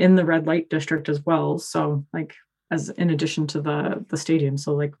in the red light district as well. So like, as in addition to the stadium,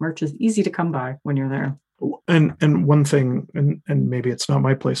 so like merch is easy to come by when you're there. And one thing, and maybe it's not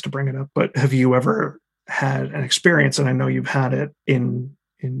my place to bring it up, but have you ever had an experience, and I know you've had it in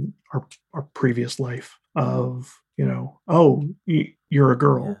our previous life, of you're a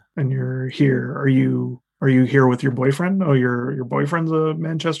girl and you're here. Are you here with your boyfriend? Oh, your boyfriend's a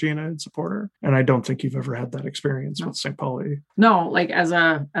Manchester United supporter? And I don't think you've ever had that experience with St. Pauli. No, like as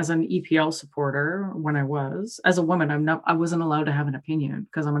an EPL supporter, when I was, as a woman, I wasn't allowed to have an opinion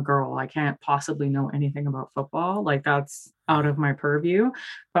because I'm a girl. I can't possibly know anything about football. Like, that's out of my purview.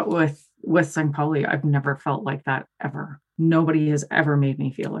 But with St. Pauli, I've never felt like that ever. Nobody has ever made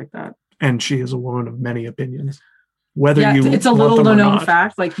me feel like that. And she is a woman of many opinions. It's a little known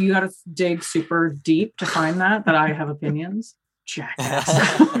fact. Like, you got to dig super deep to find that I have opinions. Jackass.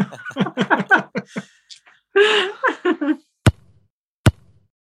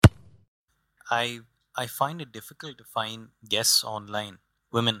 I find it difficult to find guests online,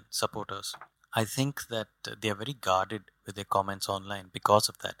 women supporters. I think that they are very guarded with their comments online because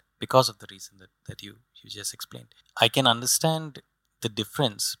of that, because of the reason that you just explained. I can understand the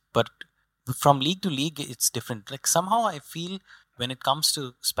difference, but from league to league, it's different. Like somehow I feel when it comes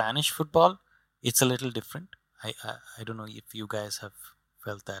to Spanish football, it's a little different. I don't know if you guys have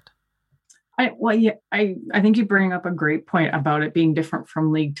felt that. I think you bring up a great point about it being different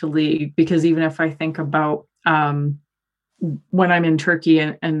from league to league, because even if I think about when I'm in Turkey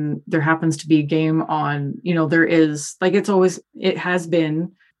and there happens to be a game on, there is like, it has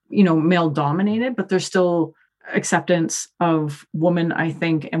been, male dominated, but there's still acceptance of women, I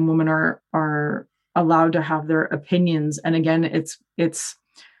think, and women are allowed to have their opinions. And again, it's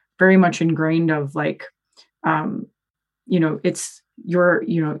very much ingrained of like,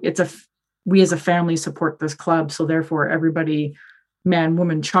 we as a family support this club. So therefore everybody, man,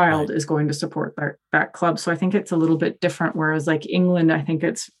 woman, child, right, is going to support that club. So I think it's a little bit different. Whereas like England, I think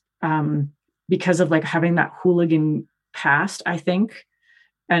it's because of like having that hooligan past, I think,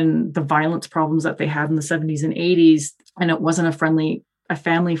 and the violence problems that they had in the 70s and 80s. And it wasn't a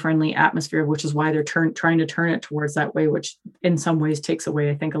family-friendly atmosphere, which is why they're trying to turn it towards that way, which in some ways takes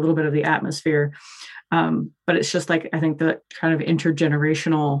away, I think, a little bit of the atmosphere. But it's just like, I think the kind of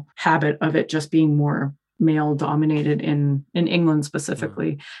intergenerational habit of it just being more male dominated in England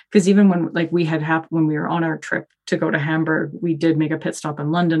specifically. Because even when like when we were on our trip to go to Hamburg, we did make a pit stop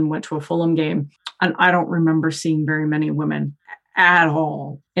in London, went to a Fulham game. And I don't remember seeing very many women at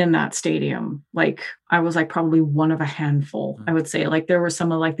all in that stadium. Like I was like probably one of a handful, I would say. Like there were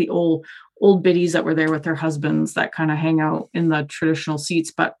some of like the old biddies that were there with their husbands that kind of hang out in the traditional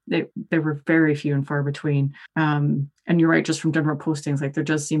seats, but they were very few and far between. And you're right, just from general postings, like there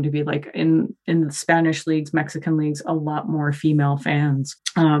does seem to be like in the Spanish leagues, Mexican leagues, a lot more female fans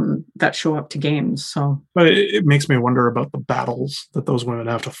that show up to games. So, but it makes me wonder about the battles that those women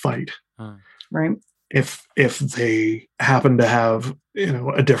have to fight. Right. If they happen to have,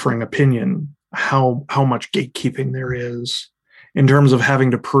 a differing opinion, how much gatekeeping there is in terms of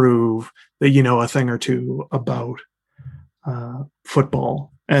having to prove that you know a thing or two about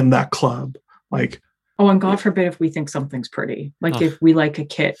football and that club. Like, oh, and God forbid if we think something's pretty. Like if we like a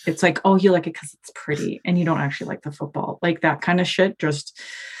kit, it's like, oh, you like it because it's pretty, and you don't actually like the football. Like that kind of shit just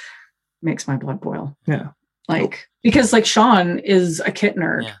makes my blood boil. Yeah. Like because like Sean is a kit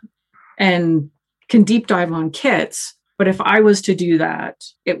nerd and can deep dive on kits. But if I was to do that,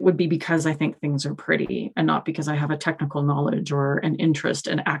 it would be because I think things are pretty and not because I have a technical knowledge or an interest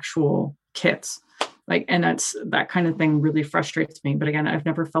in actual kits. Like, and that kind of thing really frustrates me. But again, I've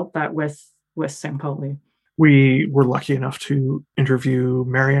never felt that with St. Pauli. We were lucky enough to interview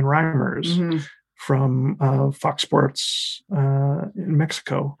Marian Reimers from Fox Sports in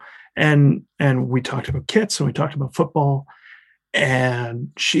Mexico. And we talked about kits and we talked about football.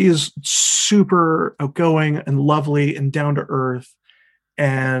 And she is super outgoing and lovely and down to earth.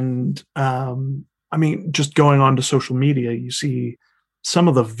 And I mean, just going on to social media, you see some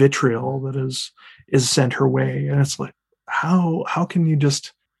of the vitriol that is sent her way, and it's like, how can you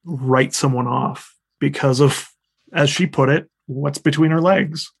just write someone off because of, as she put it, what's between her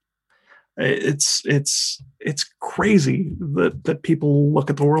legs? It's crazy that people look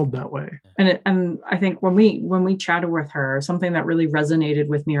at the world that way. And I think when we chatted with her, something that really resonated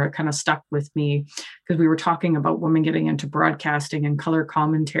with me, or it kind of stuck with me, because we were talking about women getting into broadcasting and color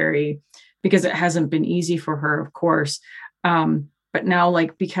commentary, because it hasn't been easy for her, of course. But now,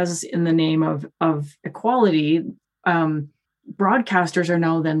 like, because in the name of equality, broadcasters are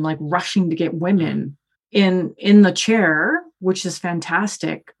now then like rushing to get women in the chair, which is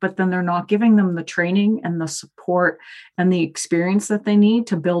fantastic, but then they're not giving them the training and the support and the experience that they need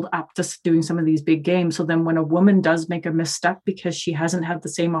to build up to doing some of these big games. So then when a woman does make a misstep because she hasn't had the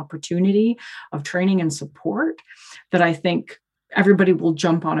same opportunity of training and support, that I think everybody will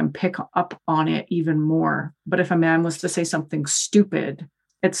jump on and pick up on it even more. But if a man was to say something stupid,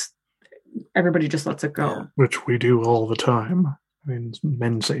 everybody just lets it go. Which we do all the time. I mean,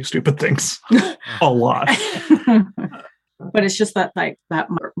 men say stupid things a lot. But it's just that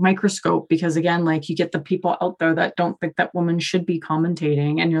microscope, because again, like you get the people out there that don't think that women should be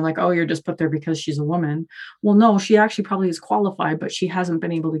commentating, and you're like, oh, you're just put there because she's a woman. Well, no, she actually probably is qualified, but she hasn't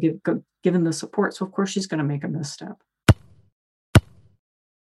been able to given the support. So of course she's going to make a misstep.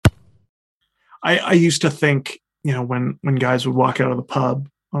 I used to think, when guys would walk out of the pub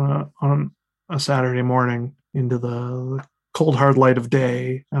on a Saturday morning into the cold hard light of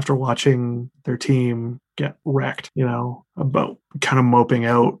day after watching their team get wrecked, about kind of moping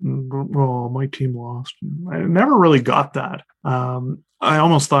out and, oh, my team lost. I never really got that. I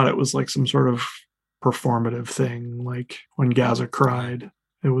almost thought it was like some sort of performative thing, like when Gaza cried,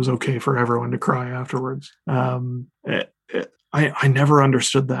 it was okay for everyone to cry afterwards. I never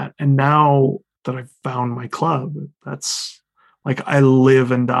understood that. And now that I've found my club, that's like, I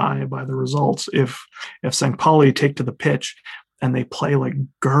live and die by the results. If St. Pauli take to the pitch and they play like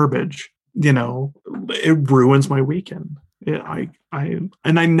garbage, it ruins my weekend. I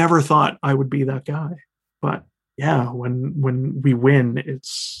never thought I would be that guy, but yeah, when we win,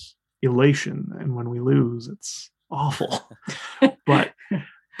 it's elation, and when we lose, it's awful. but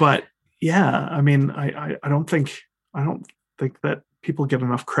yeah, I mean, I don't think that people get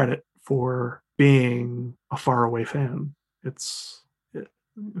enough credit for being a faraway fan. It's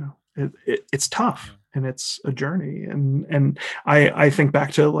tough, and it's a journey, and I think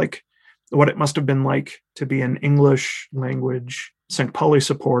back to like what it must have been like to be an English language St. Pauli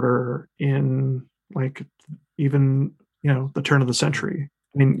supporter in like even the turn of the century.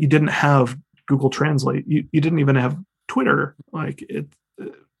 I mean, you didn't have Google Translate. You didn't even have Twitter. Like it.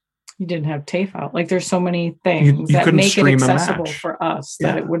 You didn't have TAFE. Like there's so many things that make it accessible for us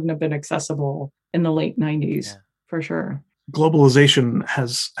that it wouldn't have been accessible in the late 90s for sure. Globalization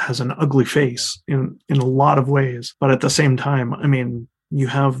has an ugly face in a lot of ways, but at the same time, I mean, you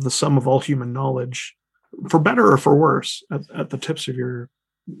have the sum of all human knowledge, for better or for worse, at the tips of your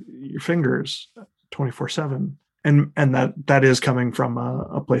fingers, 24/7, and that is coming from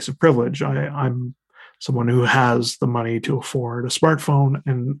a place of privilege. I'm someone who has the money to afford a smartphone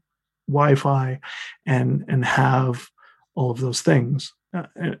and Wi-Fi and have all of those things,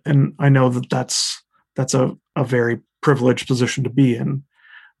 and I know that's a very privileged position to be in.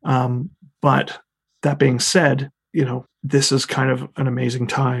 But that being said, this is kind of an amazing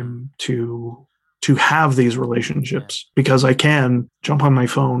time to have these relationships, because I can jump on my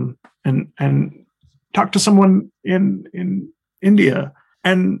phone and talk to someone in India.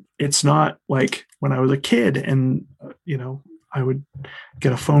 And it's not like when I was a kid and, I would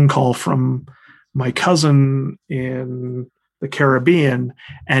get a phone call from my cousin in the Caribbean,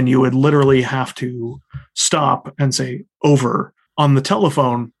 and you would literally have to stop and say over on the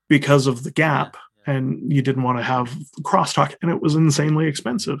telephone because of the gap, and you didn't want to have crosstalk, and it was insanely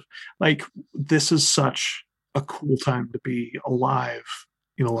expensive. Like, this is such a cool time to be alive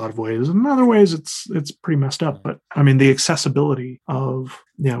in a lot of ways. In other ways, it's pretty messed up. But I mean, the accessibility of,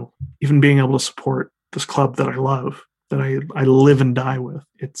 even being able to support this club that I love, that I live and die with,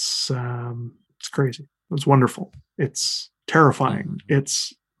 it's crazy. It's wonderful. It's terrifying.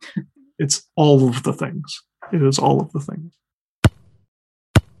 It's all of the things. It is all of the things.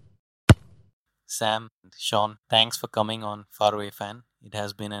 Sam, Sean, thanks for coming on Faraway Fan. It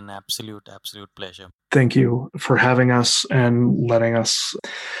has been an absolute pleasure. Thank you for having us and letting us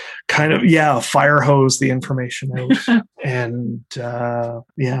kind of, fire hose the information out. And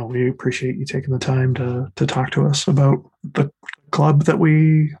we appreciate you taking the time to talk to us about the club that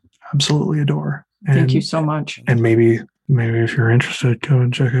we absolutely adore. And, thank you so much. And maybe if you're interested, go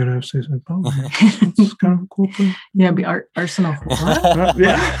and check out FC St. Pauli. It's kind of a cool place. Yeah, be Arsenal.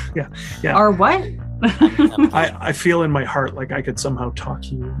 Yeah. Our what? I feel in my heart like I could somehow talk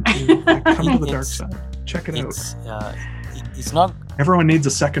you into come to the dark side. Check it out. It's not. Everyone needs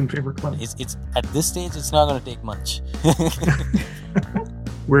a second favorite club. It's at this stage. It's not going to take much.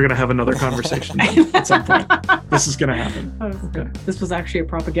 We're going to have another conversation at some point. This is going to happen. Okay. This was actually a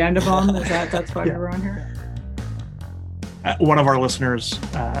propaganda bomb. That's why we were on here? One of our listeners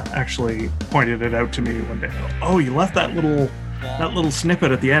actually pointed it out to me one day. Oh, you left that little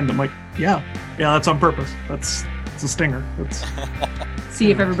snippet at the end. I'm like, yeah, that's on purpose. It's a stinger. See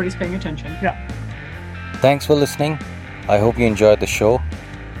if everybody's paying attention. Yeah. Thanks for listening. I hope you enjoyed the show.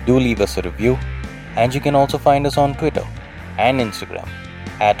 Do leave us a review, and you can also find us on Twitter and Instagram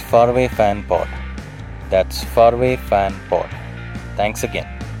 @FarawayFanPod. That's Faraway Fan Pod. Thanks again.